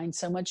 They'll find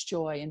so much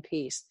joy and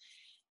peace.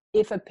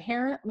 If a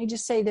parent, let me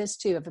just say this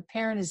too, if a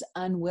parent is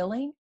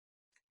unwilling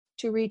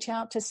to reach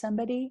out to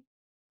somebody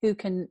who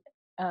can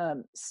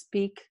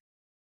speak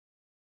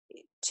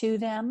to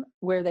them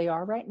where they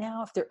are right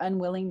now, if they're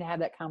unwilling to have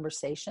that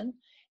conversation,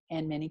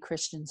 and many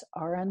Christians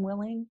are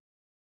unwilling,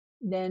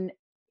 then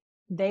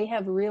they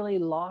have really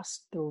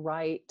lost the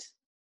right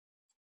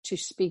to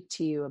speak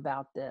to you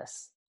about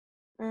this.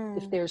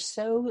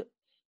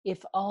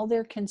 If all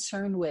they're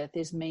concerned with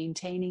is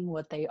maintaining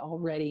what they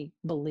already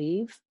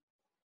believe,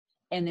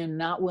 and they're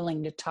not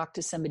willing to talk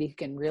to somebody who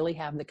can really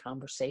have the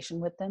conversation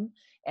with them,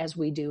 as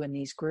we do in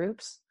these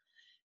groups,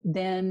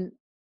 then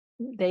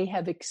they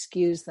have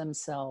excused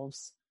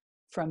themselves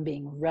from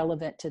being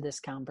relevant to this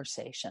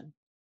conversation,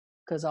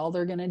 because all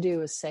they're going to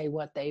do is say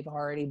what they've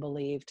already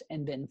believed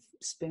and been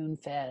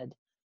spoon-fed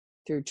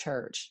through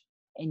church.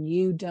 And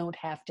you don't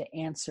have to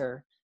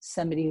answer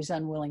somebody who's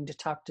unwilling to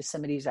talk to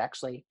somebody who's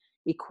actually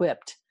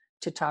equipped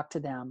to talk to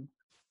them,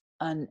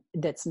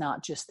 that's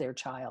not just their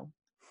child.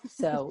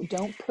 So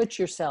don't put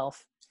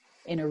yourself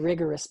in a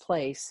rigorous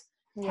place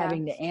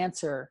having to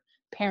answer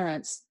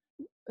parents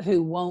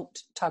who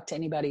won't talk to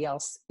anybody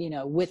else,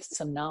 with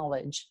some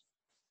knowledge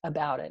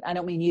about it. I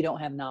don't mean you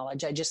don't have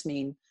knowledge. I just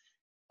mean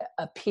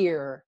a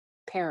peer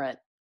parent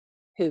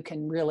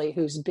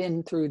who's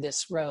been through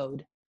this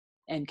road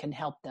and can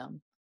help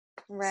them.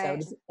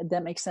 Right. So does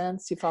that make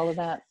sense? You follow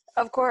that?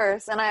 Of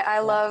course. And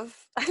I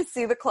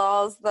see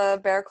the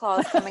bear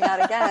claws coming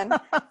out again.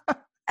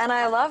 And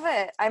I love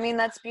it. I mean,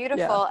 that's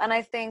beautiful. Yeah. And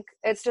I think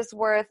it's just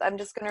I'm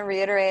just going to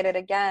reiterate it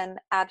again.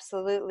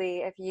 Absolutely.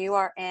 If you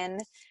are in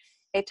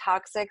a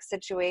toxic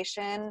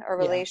situation or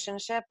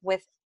relationship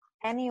with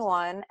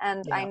anyone,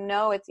 and I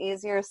know it's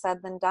easier said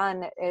than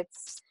done,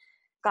 it's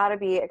got to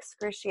be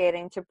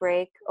excruciating to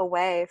break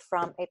away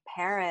from a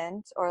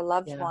parent or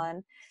loved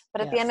one.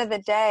 But at the end of the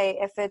day,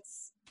 if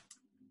it's,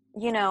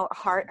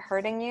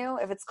 hurting you,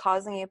 if it's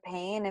causing you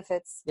pain, if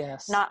it's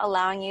not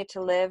allowing you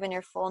to live in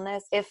your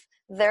fullness, if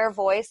their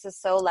voice is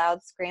so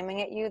loud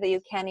screaming at you that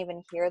you can't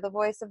even hear the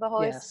voice of the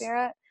Holy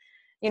Spirit,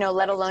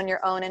 let alone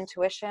your own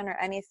intuition or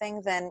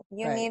anything, then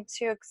you need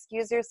to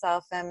excuse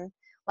yourself. And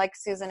like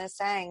Susan is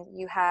saying,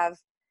 you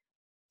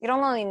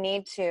don't only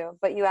need to,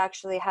 but you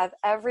actually have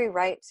every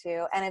right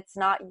to, and it's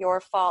not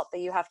your fault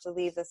that you have to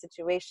leave the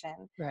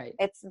situation. Right.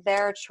 It's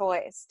their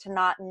choice to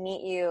not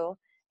meet you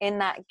in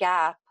that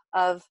gap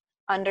of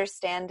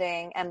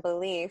understanding and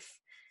belief,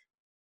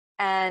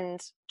 and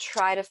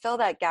try to fill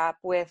that gap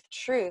with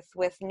truth,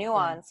 with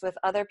nuance, with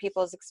other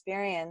people's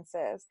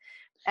experiences,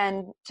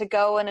 and to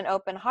go in an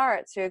open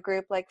heart to a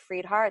group like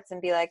Freed Hearts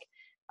and be like,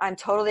 I'm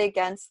totally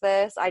against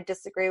this. I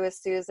disagree with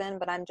Susan,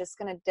 but I'm just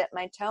going to dip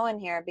my toe in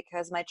here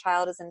because my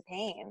child is in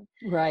pain.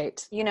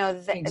 Right.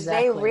 Exactly.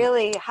 They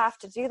really have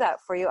to do that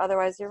for you.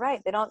 Otherwise, you're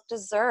right. They don't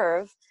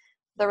deserve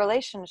the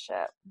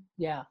relationship.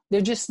 Yeah.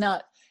 They're just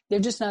not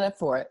up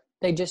for it.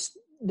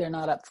 They're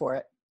not up for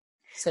it.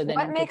 So they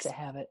don't get to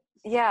have it.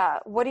 Yeah.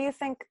 What do you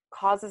think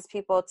causes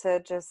people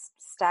to just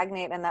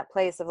stagnate in that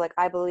place of like,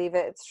 I believe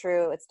it, it's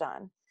true, it's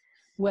done?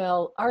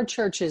 Well, our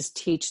churches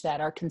teach that.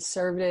 Our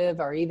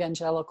conservative, our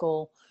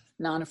evangelical,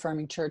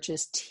 non-affirming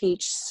churches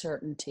teach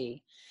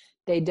certainty.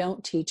 They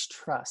don't teach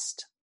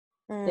trust.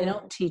 They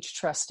don't teach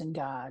trust in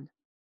God.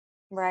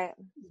 Right.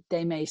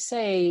 They may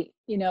say,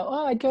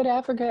 I'd go to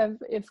Africa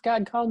if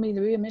God called me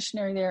to be a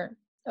missionary there.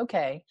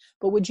 Okay.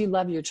 But would you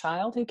love your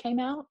child who came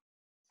out?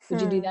 Would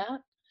you do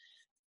that?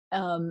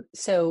 And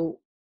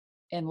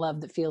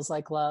love that feels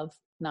like love,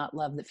 not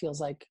love that feels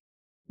like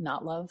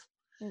not love.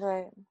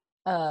 Right.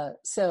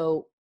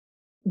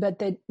 But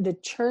the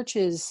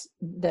churches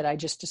that I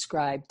just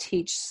described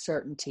teach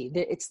certainty.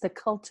 It's the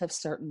cult of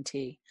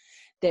certainty,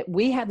 that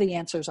we have the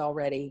answers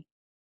already.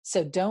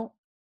 So don't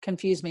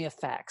confuse me with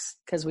facts,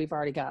 because we've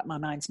already got, my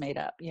mind's made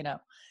up,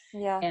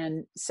 Yeah.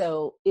 And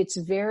so it's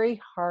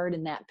very hard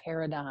in that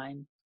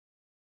paradigm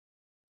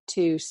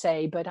to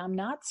say, but I'm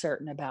not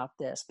certain about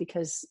this,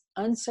 because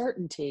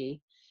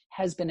uncertainty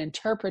has been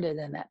interpreted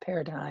in that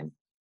paradigm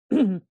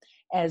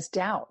as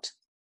doubt,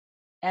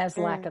 as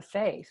lack of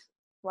faith.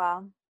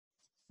 Wow.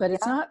 But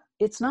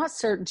it's not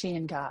certainty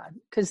in God,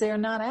 because they're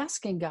not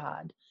asking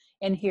God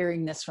and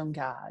hearing this from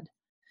God.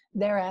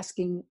 They're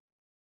asking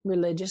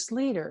religious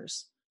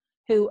leaders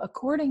who,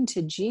 according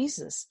to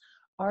Jesus,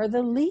 are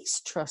the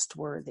least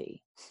trustworthy.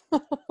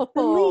 The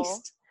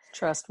least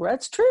trustworthy.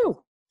 That's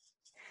true.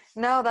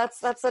 No, that's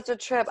such a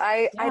trip.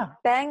 I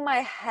bang my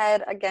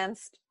head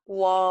against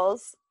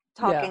walls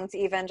talking to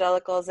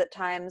evangelicals at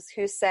times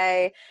who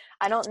say,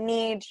 I don't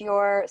need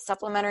your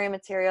supplementary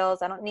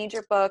materials. I don't need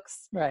your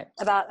books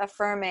about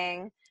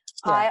affirming.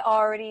 I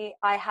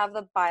have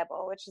the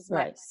Bible, which is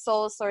my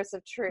sole source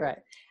of truth. Right.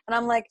 And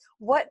I'm like,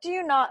 what do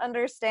you not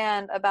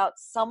understand about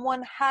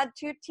someone had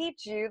to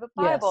teach you the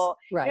Bible?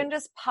 Yes. Right. You didn't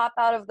just pop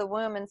out of the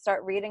womb and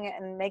start reading it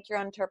and make your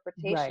own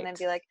interpretation and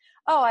be like,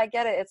 oh, I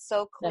get it. It's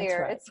so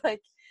clear. It's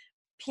like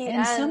PNs.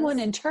 And someone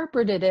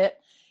interpreted it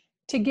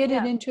to get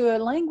it into a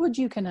language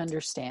you can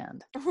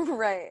understand.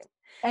 Right.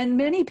 And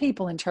many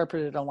people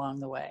interpreted along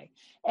the way,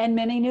 and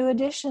many new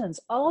additions.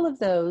 All of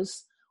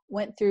those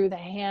went through the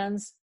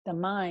hands, the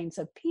minds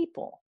of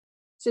people.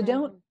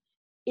 So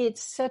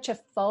it's such a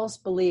false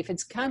belief.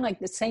 It's kind of like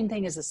the same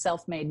thing as a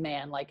self-made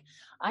man. Like,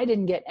 I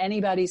didn't get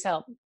anybody's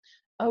help.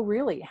 Oh,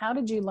 really? How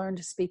did you learn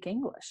to speak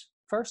English?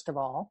 First of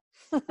all,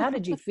 how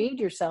did you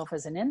feed yourself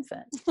as an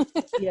infant?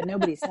 You had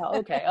nobody's help.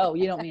 Okay. Oh,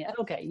 you don't mean,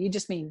 okay. You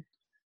just mean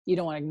you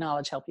don't want to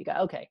acknowledge help you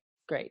got. Okay.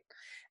 great.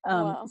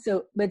 Wow.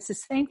 So, but it's the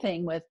same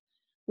thing with,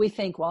 we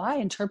think, well, I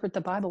interpret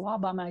the Bible all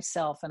by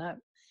myself.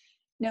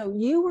 No,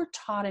 you were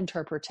taught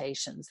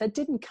interpretations that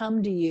didn't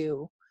come to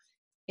you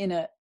in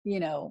a,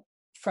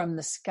 from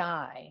the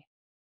sky.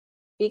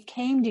 It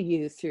came to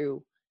you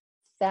through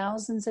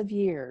thousands of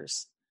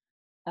years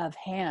of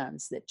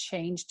hands that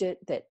changed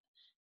it, that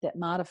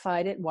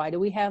modified it. Why do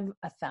we have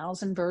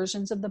 1,000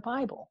 versions of the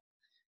Bible?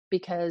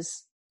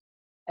 Because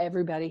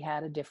everybody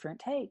had a different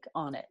take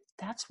on it.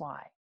 That's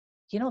why.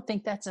 You don't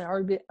think that's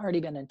already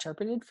been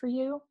interpreted for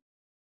you?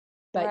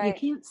 But Right. you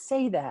can't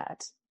say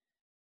that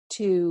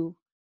to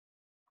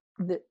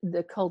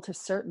the cult of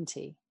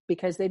certainty,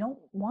 because they don't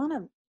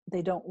want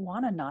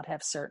to not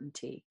have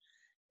certainty.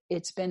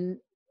 It's been,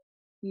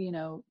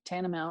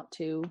 tantamount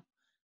to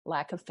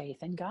lack of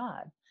faith in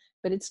God.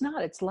 But it's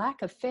not. It's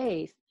lack of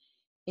faith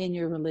in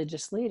your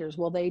religious leaders.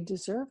 Well, they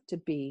deserve to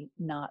be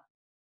not,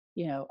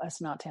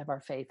 us not to have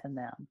our faith in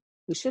them.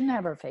 We shouldn't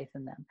have our faith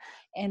in them.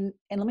 And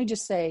let me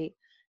just say,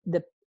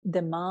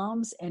 the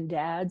moms and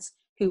dads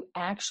who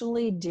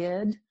actually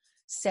did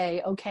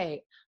say,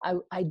 okay,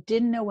 I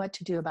didn't know what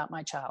to do about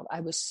my child.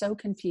 I was so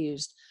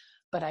confused,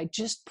 but I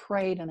just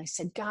prayed and I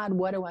said, God,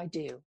 what do I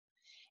do?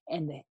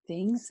 And the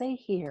things they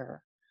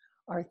hear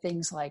are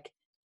things like,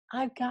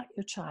 I've got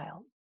your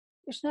child.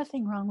 There's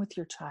nothing wrong with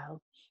your child.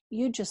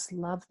 You just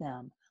love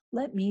them.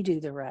 Let me do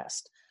the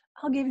rest.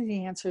 I'll give you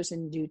the answers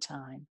in due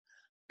time,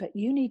 but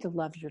you need to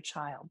love your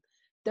child.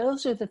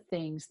 Those are the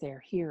things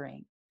they're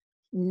hearing.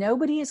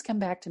 Nobody has come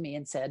back to me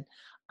and said,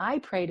 I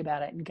prayed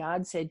about it and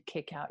God said,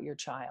 kick out your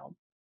child.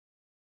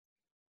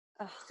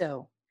 Ugh.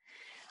 So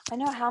I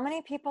know how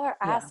many people are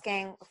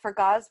asking for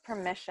God's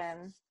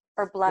permission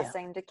or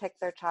blessing to kick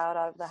their child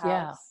out of the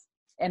house.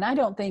 Yeah. And I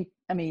don't think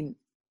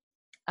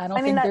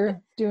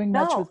they're doing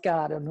much with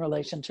God in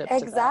relationships.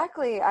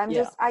 Exactly.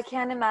 I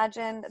can't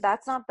imagine.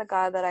 That's not the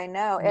God that I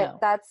know. No.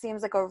 That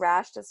seems like a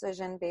rash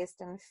decision based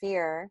in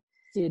fear.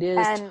 It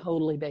is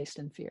totally based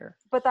in fear.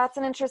 But that's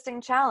an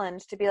interesting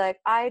challenge to be like,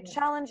 I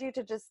challenge you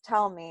to just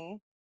tell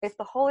me if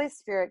the Holy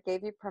Spirit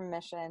gave you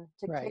permission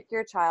to kick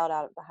your child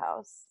out of the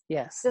house.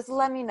 Yes. Just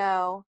let me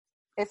know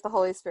if the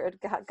Holy Spirit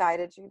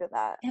guided you to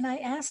that. And I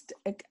asked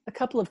a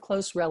couple of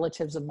close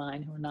relatives of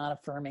mine who are not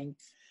affirming.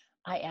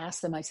 I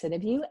asked them, I said,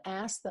 have you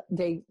asked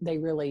they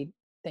really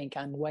think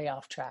I'm way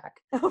off track.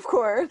 Of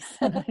course.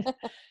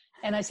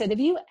 And I said, have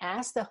you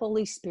asked the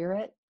Holy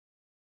Spirit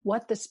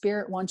what the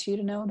Spirit wants you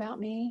to know about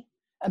me,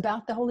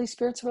 about the Holy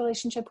Spirit's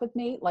relationship with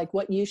me, like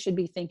what you should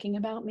be thinking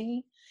about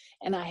me?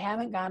 And I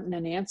haven't gotten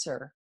an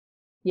answer.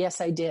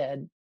 Yes, I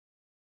did.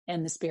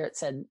 And the Spirit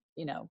said,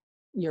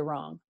 you're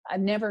wrong.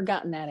 I've never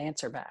gotten that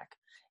answer back.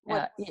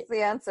 What's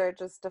the answer?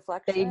 Just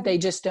deflection? They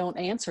just don't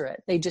answer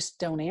it. They just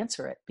don't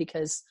answer it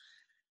because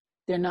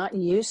they're not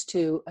used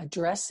to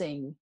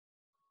addressing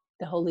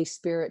the Holy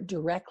Spirit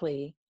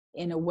directly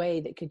in a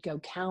way that could go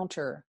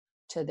counter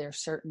to their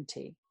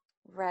certainty.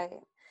 Right.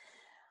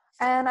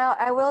 And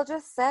I will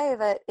just say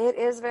that it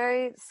is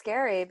very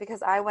scary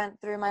because I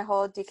went through my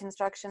whole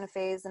deconstruction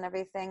phase and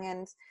everything.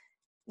 And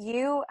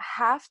you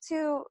have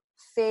to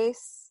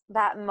face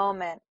that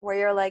moment where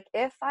you're like,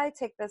 if I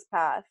take this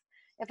path,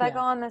 if I go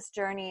on this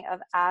journey of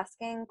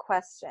asking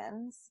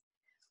questions,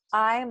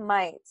 I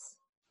might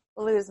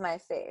lose my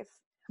faith.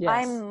 Yes.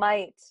 I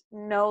might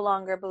no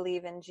longer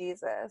believe in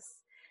Jesus.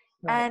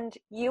 Right. And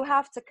you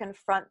have to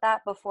confront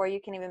that before you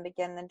can even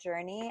begin the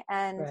journey.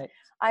 And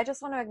I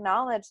just want to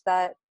acknowledge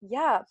that,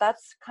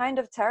 that's kind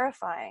of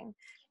terrifying.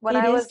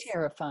 It is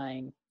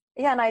terrifying.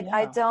 Yeah. And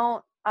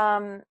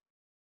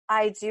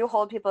I do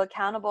hold people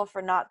accountable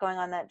for not going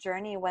on that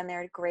journey when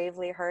they're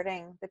gravely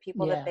hurting the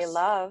people that they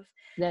love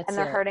and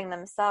they're hurting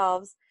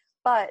themselves.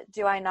 But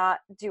do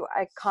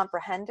I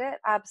comprehend it?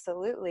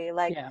 Absolutely.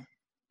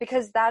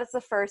 Because that is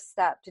the first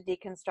step to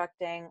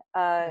deconstructing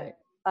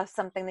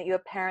something that you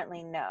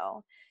apparently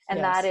know. And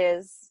that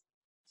is,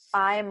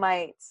 I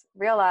might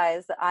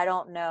realize that I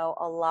don't know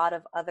a lot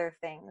of other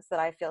things that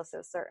I feel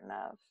so certain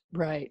of.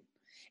 Right.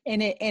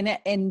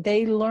 And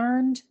they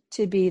learned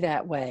to be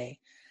that way.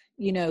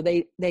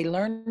 They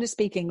learn to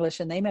speak English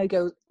and they may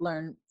go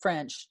learn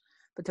French,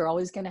 but they're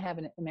always going to have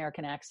an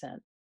American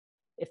accent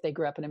if they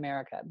grew up in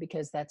America,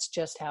 because that's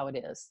just how it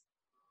is.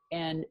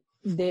 And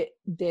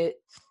the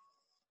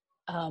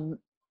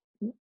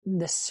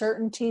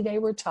certainty they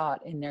were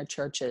taught in their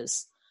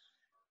churches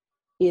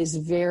is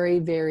very,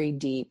 very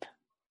deep.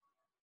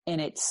 And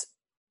it's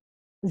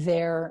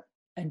there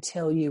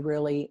until you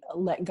really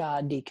let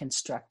God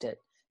deconstruct it,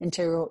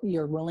 until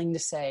you're willing to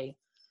say,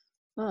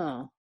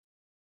 I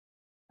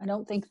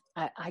don't think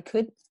I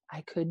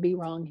could be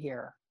wrong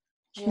here.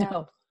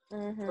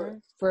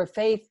 For a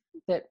faith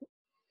that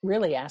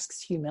really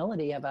asks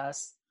humility of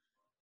us.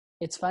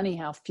 It's funny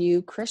how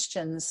few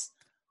Christians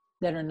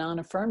that are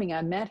non-affirming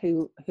I've met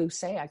who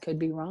say I could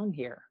be wrong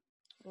here.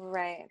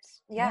 Right.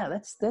 Yeah,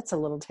 that's a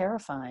little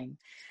terrifying.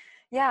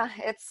 Yeah,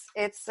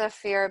 it's a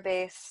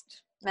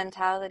fear-based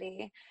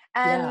mentality.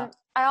 And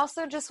I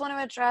also just want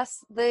to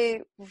address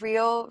the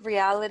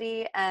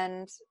reality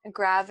and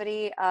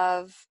gravity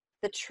of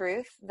the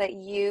truth that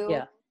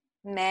you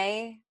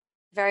may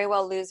very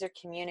well lose your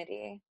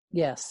community.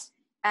 Yes.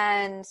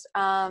 And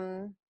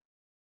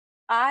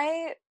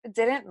I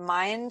didn't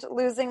mind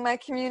losing my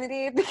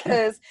community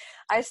because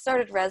I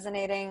started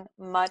resonating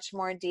much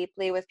more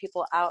deeply with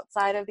people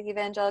outside of the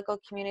evangelical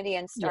community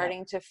and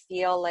starting to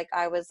feel like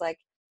I was like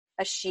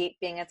a sheep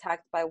being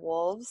attacked by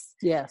wolves.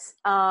 Yes.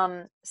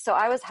 So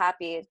I was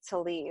happy to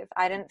leave.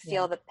 I didn't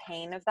feel the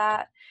pain of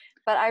that.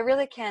 But I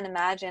really can't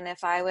imagine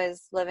if I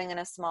was living in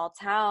a small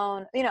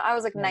town. You know, I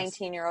was like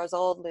 19 years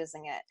old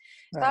losing it.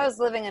 If I was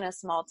living in a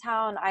small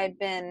town, I had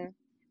been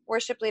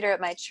worship leader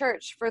at my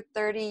church for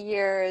 30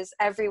 years.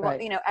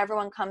 Everyone, you know,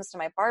 everyone comes to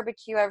my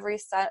barbecue every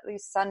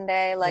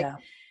Sunday. Like,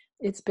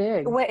 it's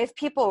big. If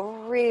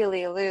people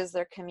really lose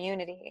their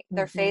community,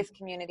 their faith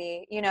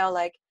community, you know,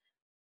 like,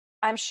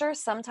 I'm sure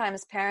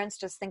sometimes parents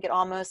just think it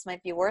almost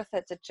might be worth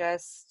it to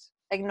just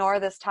ignore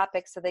this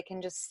topic so they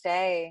can just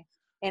stay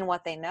in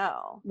what they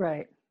know.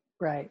 Right.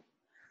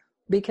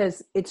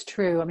 Because it's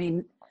true. I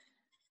mean,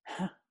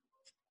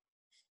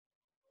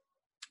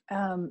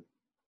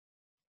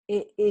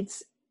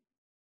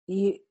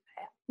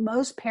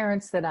 most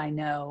parents that I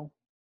know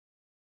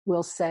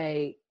will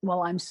say,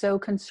 well, I'm so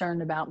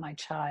concerned about my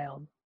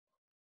child.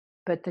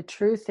 But the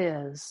truth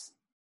is,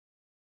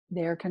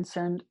 they're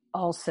concerned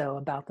also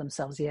about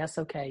themselves. Yes,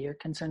 okay, you're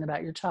concerned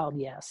about your child,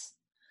 yes.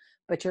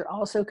 But you're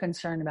also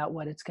concerned about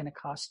what it's going to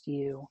cost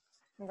you.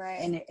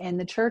 Right. And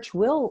the church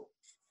will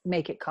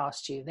make it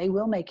cost you. They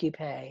will make you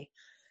pay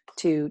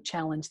to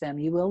challenge them.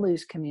 You will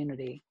lose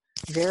community.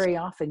 Very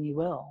often you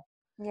will.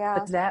 Yeah.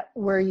 But that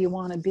where you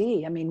want to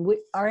be. I mean,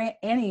 our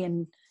Annie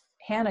and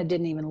Hannah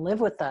didn't even live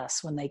with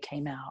us when they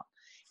came out.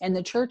 And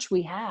the church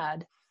we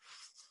had,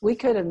 we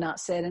could have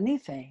not said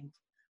anything.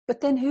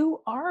 But then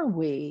who are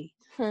we?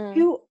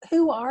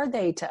 Who are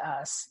they to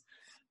us?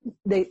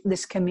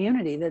 This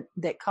community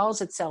that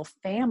calls itself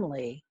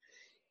family.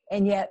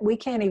 And yet we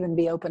can't even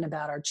be open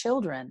about our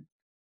children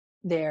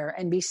there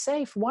and be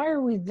safe. Why are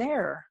we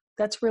there?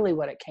 That's really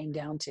what it came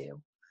down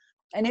to.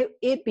 And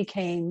it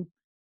became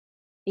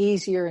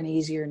easier and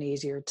easier and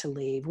easier to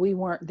leave. We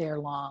weren't there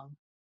long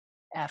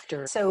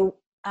after. So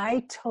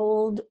I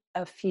told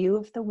a few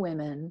of the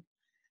women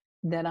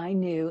that I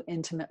knew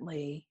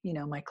intimately, you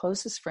know, my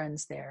closest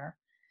friends there,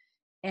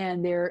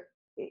 and they're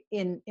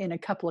in a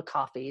couple of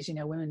coffees, you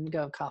know, women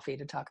go have coffee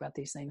to talk about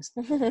these things.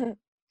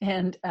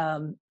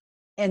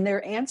 And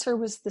their answer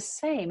was the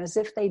same, as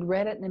if they'd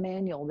read it in a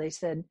manual. They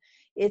said,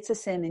 it's a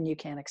sin and you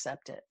can't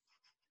accept it.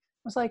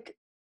 I was like,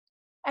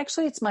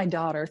 actually, it's my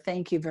daughter.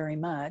 Thank you very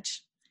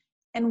much.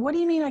 And what do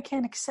you mean I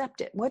can't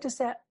accept it? What does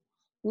that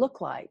look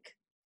like?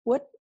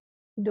 What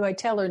do I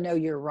tell her? No,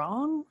 you're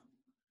wrong.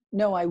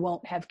 No, I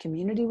won't have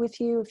community with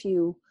you if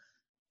you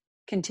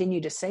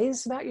continue to say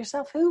this about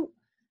yourself.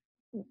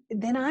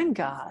 Then I'm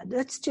God.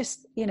 That's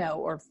just, you know,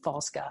 or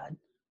false God.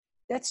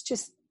 That's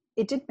just,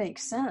 it didn't make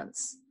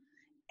sense.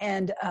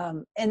 And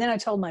then I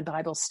told my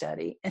Bible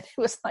study, and it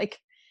was like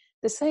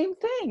the same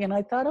thing. And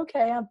I thought,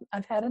 okay,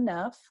 I've had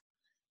enough.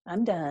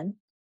 I'm done.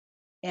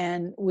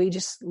 And we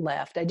just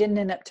left. I didn't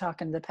end up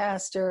talking to the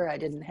pastor. I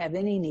didn't have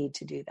any need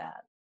to do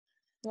that.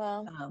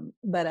 Well,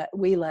 but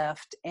we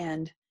left.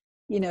 And,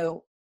 you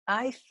know,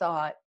 I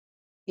thought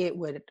it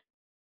would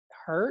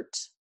hurt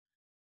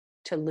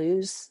to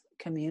lose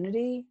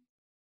community.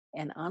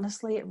 And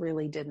honestly, it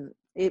really didn't.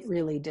 It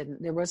really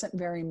didn't. There wasn't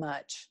very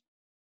much.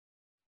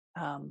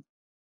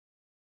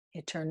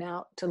 It turned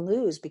out to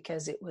lose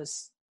because it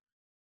was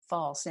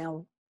false.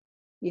 Now,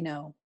 you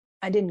know,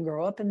 I didn't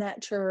grow up in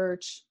that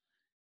church.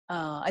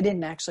 I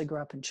didn't actually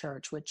grow up in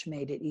church, which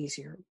made it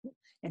easier.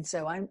 And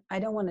so I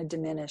don't want to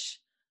diminish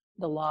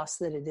the loss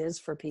that it is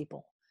for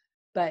people,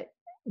 but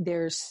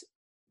there's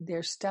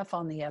stuff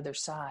on the other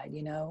side.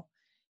 You know,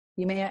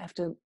 you may have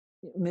to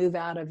move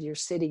out of your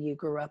city you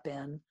grew up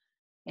in,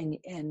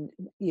 and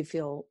you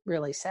feel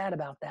really sad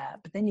about that.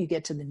 But then you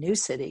get to the new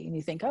city and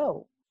you think,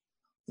 oh,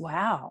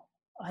 wow,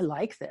 I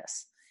like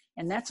this.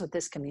 And that's what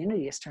this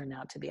community has turned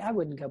out to be. I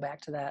wouldn't go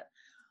back to that,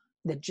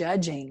 the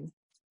judging,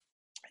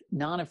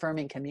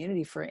 non-affirming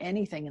community for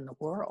anything in the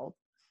world.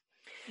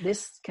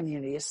 This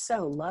community is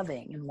so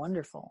loving and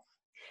wonderful.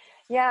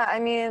 Yeah, I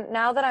mean,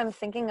 now that I'm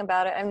thinking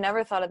about it, I've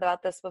never thought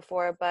about this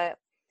before, but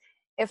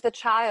if the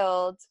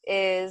child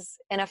is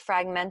in a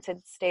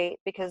fragmented state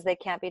because they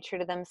can't be true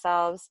to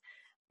themselves,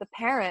 the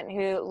parent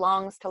who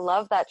longs to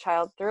love that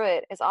child through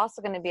it is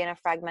also going to be in a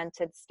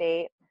fragmented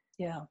state.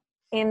 Yeah.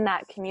 In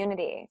that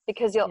community,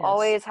 because you'll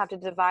always have to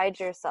divide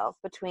yourself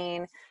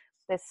between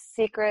this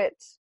secret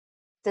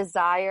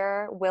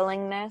desire,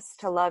 willingness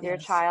to love your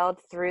child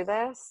through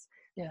this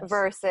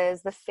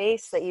versus the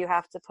face that you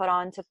have to put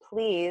on to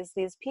please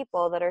these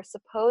people that are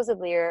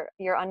supposedly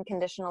your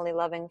unconditionally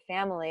loving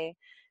family.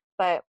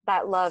 But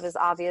that love is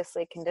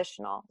obviously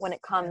conditional when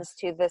it comes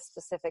to this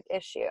specific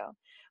issue.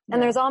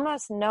 And there's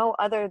almost no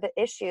other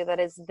issue that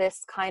is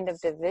this kind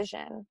of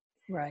division.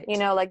 Right. You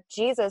know, like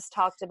Jesus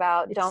talked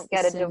about don't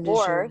get a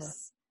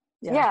divorce.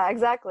 Yeah,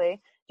 exactly.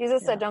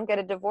 Jesus said don't get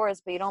a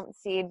divorce, but you don't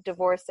see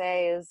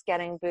divorcees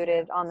getting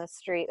booted on the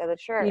street of the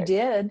church.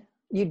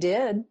 You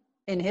did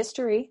in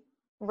history.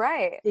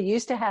 Right. It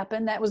used to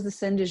happen. That was the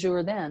sin du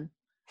jour then,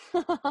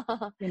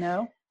 you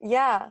know?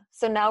 Yeah.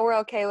 So now we're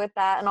okay with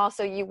that. And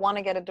also you want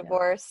to get a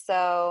divorce.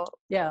 So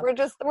Yeah.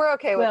 we're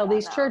okay with well, that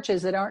these now.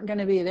 churches that aren't going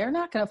to be, they're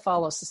not going to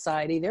follow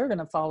society. They're going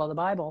to follow the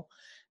Bible.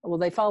 Well,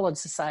 they followed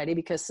society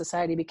because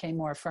society became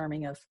more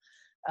affirming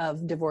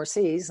of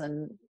divorcees,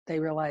 and they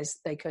realized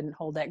they couldn't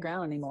hold that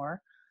ground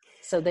anymore.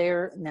 So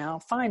they're now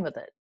fine with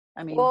it.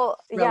 I mean, Well,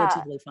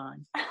 relatively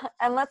fine.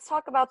 And let's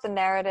talk about the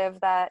narrative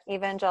that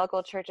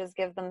evangelical churches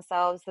give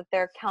themselves, that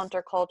they're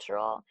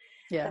countercultural,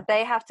 that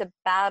they have to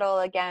battle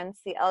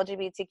against the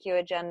LGBTQ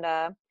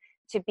agenda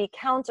to be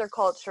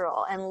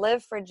countercultural and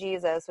live for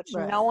Jesus, which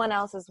no one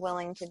else is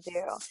willing to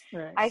do.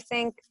 Right. I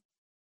think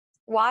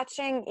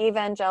watching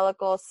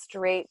evangelical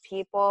straight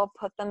people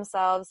put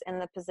themselves in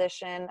the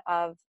position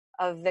of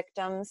a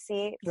victim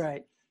seat.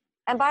 Right.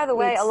 And by the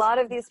way, a lot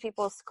of these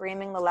people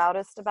screaming the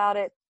loudest about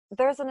it,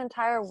 there's an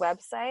entire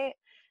website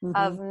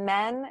of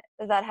men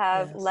that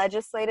have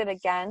legislated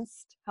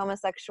against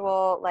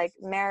homosexual like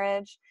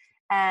marriage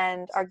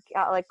and are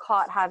like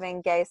caught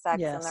having gay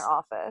sex in their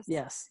office.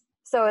 Yes.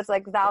 So it's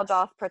like thou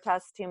doth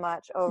protest too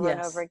much over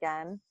and over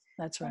again.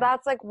 That's right.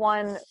 That's like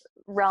one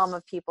realm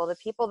of people, the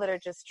people that are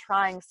just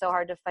trying so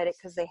hard to fight it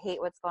because they hate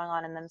what's going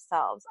on in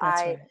themselves.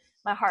 My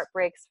heart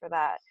breaks for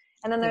that.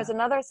 And then there's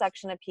another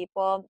section of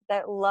people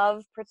that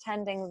love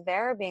pretending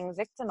they're being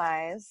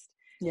victimized.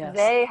 Yes.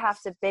 They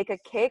have to bake a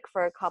cake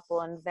for a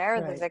couple and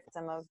they're the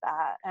victim of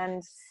that.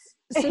 And,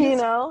 so you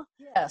know?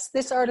 Yes.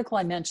 This article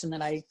I mentioned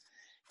that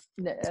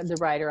the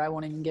writer, I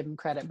won't even give him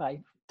credit by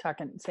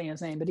saying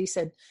his name, but he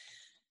said,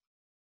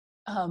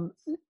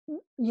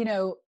 you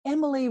know,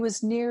 Emily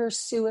was near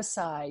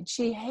suicide.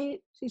 She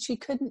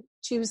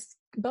was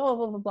blah,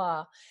 blah, blah,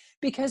 blah,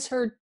 because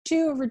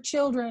two of her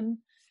children,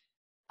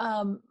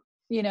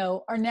 you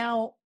know, are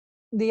now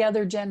the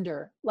other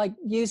gender, like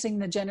using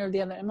the gender of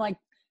the other. I'm like,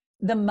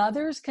 the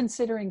mother's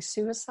considering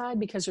suicide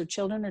because her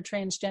children are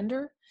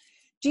transgender.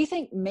 Do you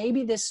think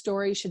maybe this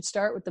story should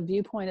start with the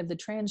viewpoint of the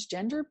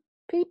transgender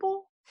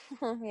people?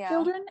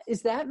 Children?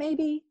 Is that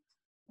maybe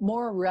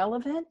more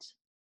relevant?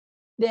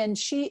 Then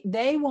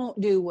they won't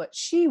do what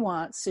she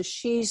wants, so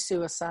she's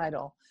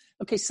suicidal.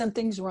 Okay,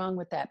 something's wrong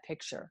with that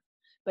picture.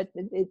 But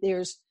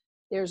there's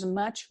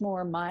much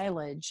more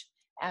mileage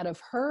out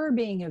of her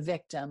being a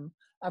victim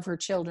of her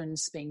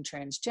children's being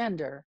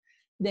transgender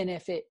than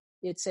if it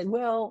said,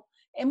 well,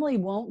 Emily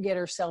won't get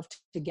herself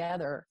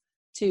together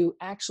to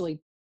actually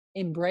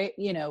embrace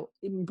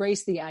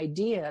the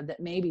idea that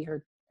maybe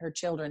her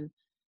children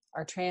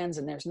are trans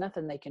and there's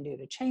nothing they can do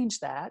to change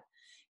that.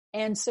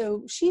 And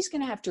so she's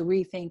going to have to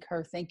rethink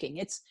her thinking.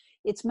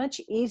 It's much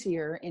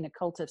easier in a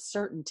cult of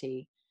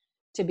certainty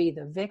to be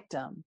the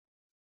victim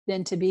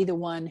than to be the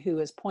one who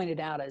is pointed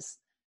out as,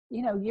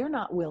 you know, you're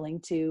not willing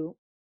to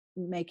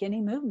make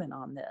any movement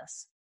on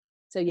this.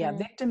 So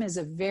victim is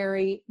a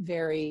very,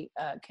 very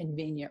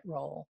convenient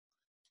role.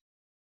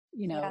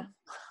 You know,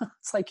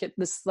 it's like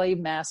the slave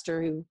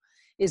master who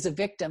is a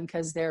victim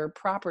because their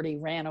property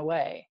ran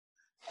away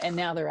and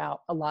now they're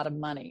out a lot of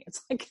money.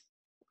 It's like,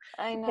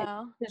 I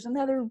know. There's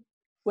another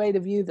way to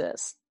view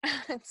this.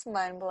 It's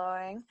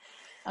mind-blowing.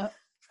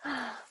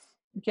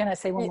 Can I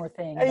say one more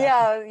thing?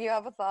 Yeah, you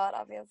have a thought,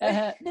 obviously.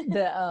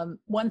 The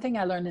one thing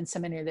I learned in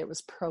seminary that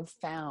was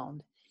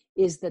profound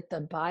is that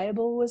the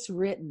Bible was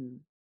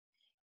written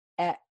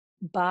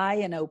by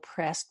an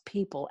oppressed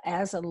people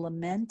as a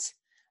lament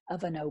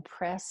of an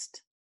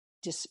oppressed,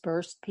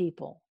 dispersed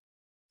people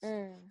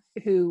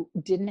who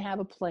didn't have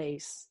a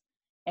place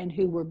and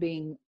who were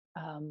being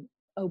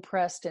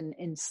oppressed and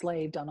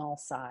enslaved on all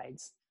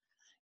sides.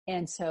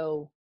 And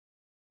so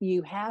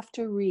you have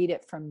to read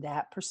it from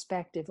that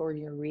perspective or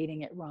you're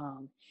reading it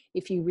wrong.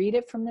 If you read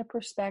it from the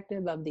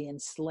perspective of the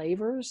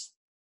enslavers,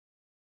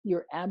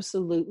 you're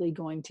absolutely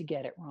going to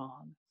get it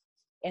wrong.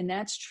 And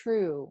that's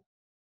true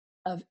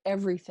of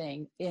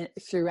everything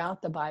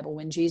throughout the Bible.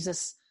 When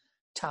Jesus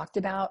talked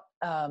about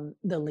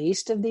the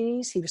least of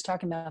these, he was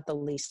talking about the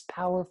least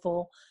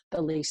powerful,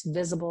 the least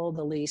visible,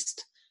 the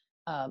least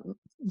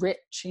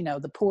rich, you know,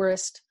 the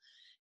poorest.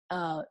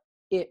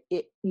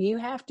 You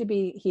have to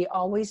be, he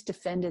always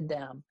defended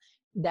them.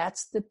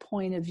 That's the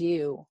point of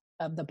view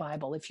of the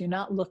Bible. If you're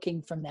not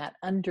looking from that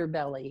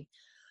underbelly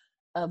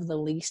of the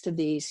least of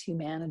these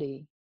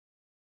humanity,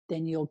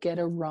 then you'll get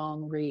a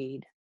wrong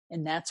read.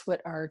 And that's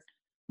what our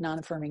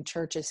non-affirming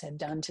churches have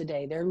done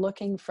today. They're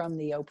looking from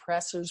the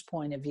oppressor's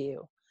point of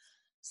view.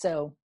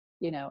 So,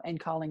 you know, and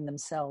calling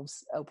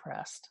themselves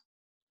oppressed.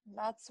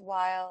 That's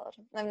wild.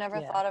 I've never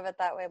thought of it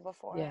that way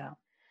before. Yeah.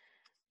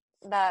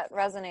 That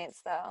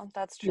resonates though.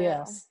 That's true.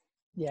 Yes.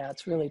 Yeah,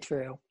 it's really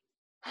true.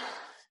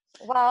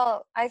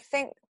 Well, I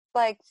think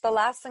like the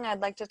last thing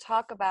I'd like to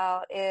talk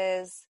about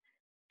is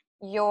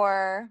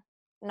your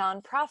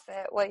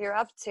nonprofit, what you're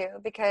up to,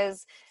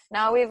 because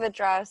now we've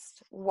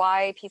addressed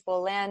why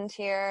people land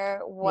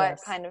here, what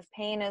kind of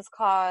pain is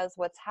caused,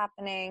 what's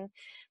happening.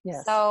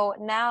 Yes. So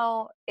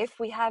now if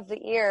we have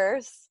the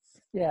ears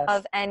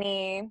of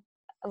any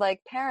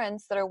like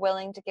parents that are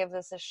willing to give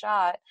this a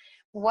shot,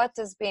 what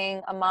does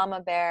being a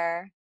mama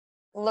bear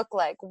look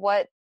like?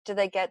 What do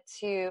they get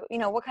to,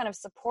 what kind of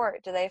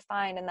support do they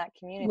find in that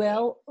community?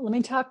 Well, let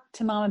me talk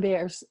to Mama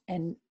Bears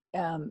and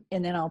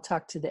then I'll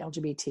talk to the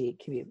LGBT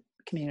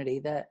community.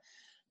 The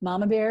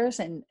Mama Bears,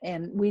 and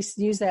we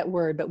use that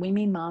word, but we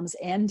mean moms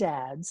and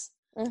dads,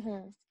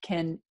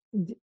 can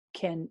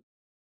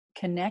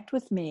connect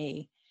with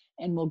me,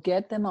 and we'll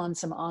get them on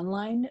some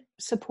online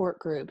support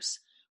groups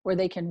where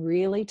they can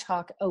really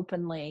talk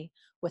openly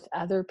with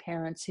other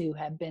parents who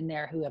have been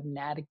there, who have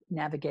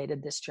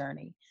navigated this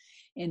journey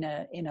in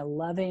a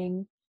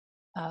loving,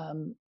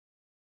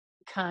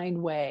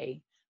 kind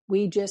way.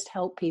 We just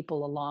help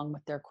people along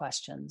with their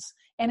questions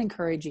and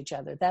encourage each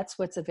other. That's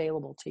what's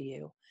available to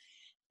you.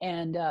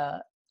 And,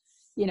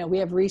 we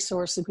have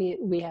resources.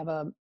 We have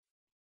a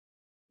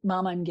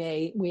Mom, I'm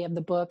Gay. We have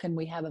the book, and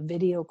we have a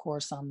video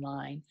course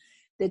online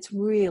that's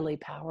really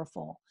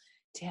powerful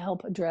to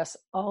help address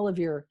all of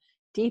your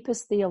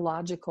deepest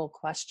theological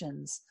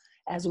questions,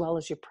 as well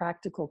as your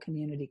practical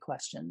community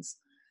questions.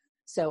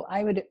 So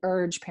I would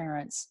urge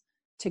parents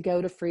to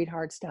go to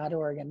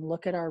freedhearts.org and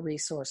look at our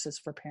resources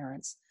for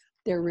parents.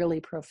 They're really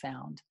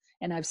profound,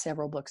 and I have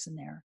several books in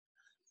there.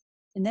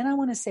 And then I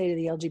want to say to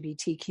the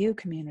LGBTQ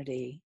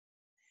community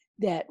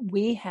that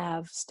we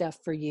have stuff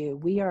for you.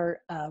 We are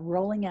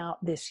rolling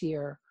out this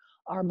year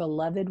our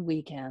Beloved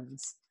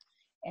Weekends,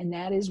 and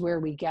that is where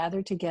we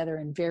gather together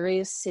in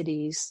various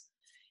cities,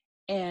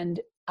 and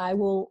I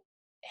will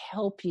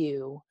help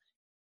you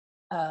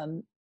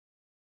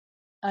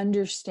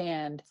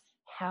understand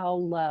how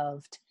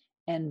loved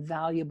and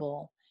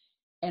valuable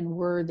and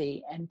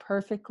worthy and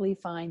perfectly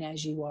fine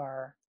as you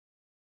are,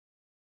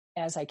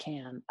 as I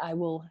can. I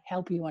will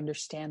help you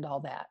understand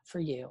all that for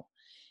you.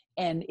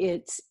 And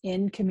it's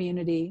in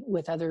community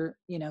with other,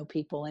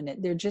 people, and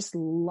they're just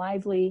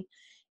lively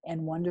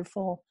and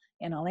wonderful.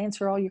 And I'll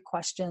answer all your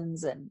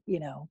questions and,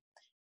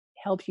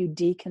 help you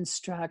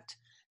deconstruct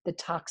the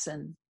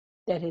toxin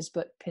that has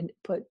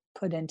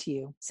put into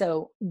you.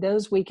 So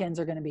those weekends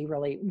are going to be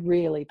really,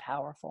 really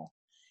powerful.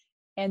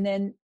 And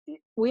then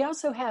we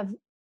also have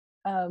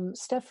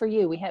stuff for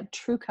you. We have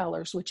True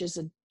Colors, which is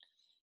a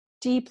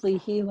deeply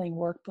healing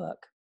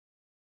workbook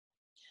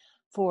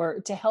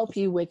to help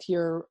you with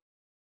your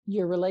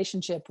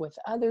relationship with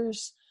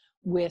others,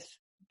 with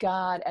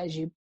God as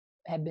you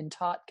have been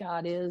taught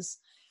God is,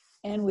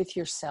 and with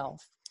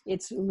yourself.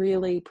 It's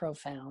really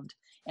profound.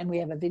 And we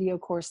have a video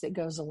course that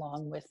goes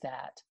along with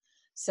that.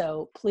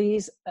 So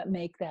please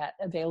make that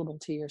available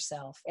to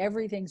yourself.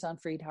 Everything's on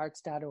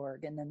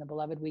freedhearts.org. And then the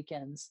Beloved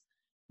Weekends,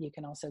 you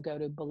can also go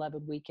to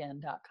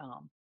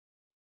belovedweekend.com.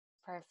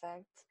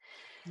 Perfect.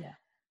 Yeah.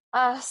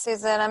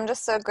 Susan, I'm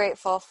just so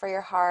grateful for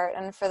your heart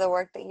and for the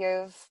work that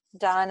you've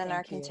done and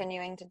are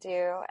continuing to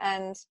do.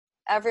 And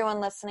everyone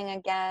listening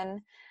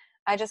again,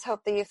 I just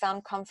hope that you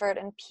found comfort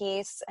and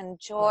peace and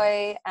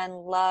joy and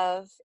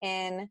love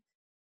in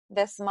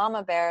this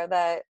mama bear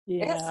that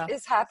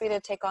is happy to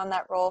take on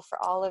that role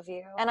for all of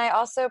you. And I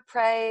also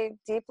pray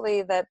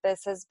deeply that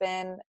this has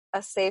been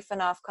a safe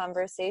enough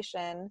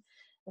conversation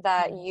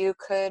that you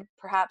could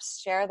perhaps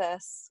share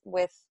this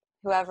with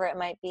whoever it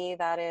might be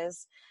that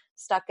is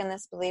stuck in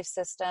this belief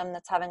system,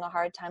 that's having a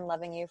hard time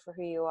loving you for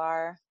who you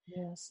are.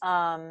 Yes.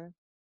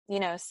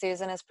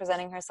 Susan is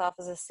presenting herself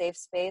as a safe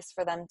space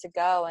for them to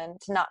go and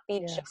to not be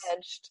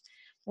judged.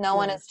 No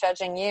one is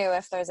judging you.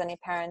 If there's any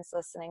parents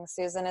listening,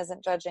 Susan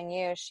isn't judging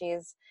you.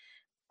 She's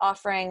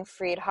offering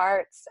Freed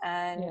Hearts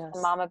and the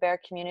Mama Bear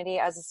community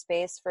as a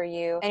space for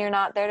you. And you're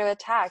not there to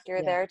attack.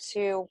 You're there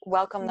to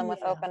welcome them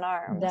with open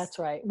arms. That's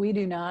right. We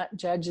do not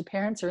judge. The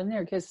parents are in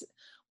there because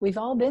we've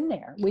all been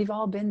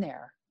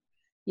there.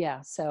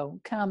 Yeah. So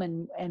come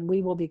and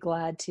we will be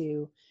glad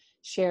to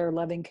share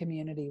loving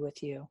community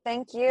with you.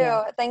 Thank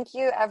you. Thank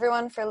you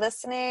everyone for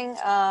listening.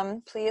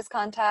 Please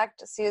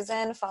contact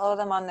Susan, follow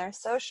them on their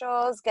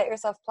socials, get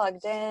yourself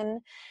plugged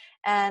in.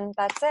 And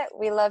that's it.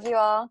 We love you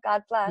all.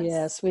 God bless.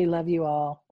 Yes, we love you all.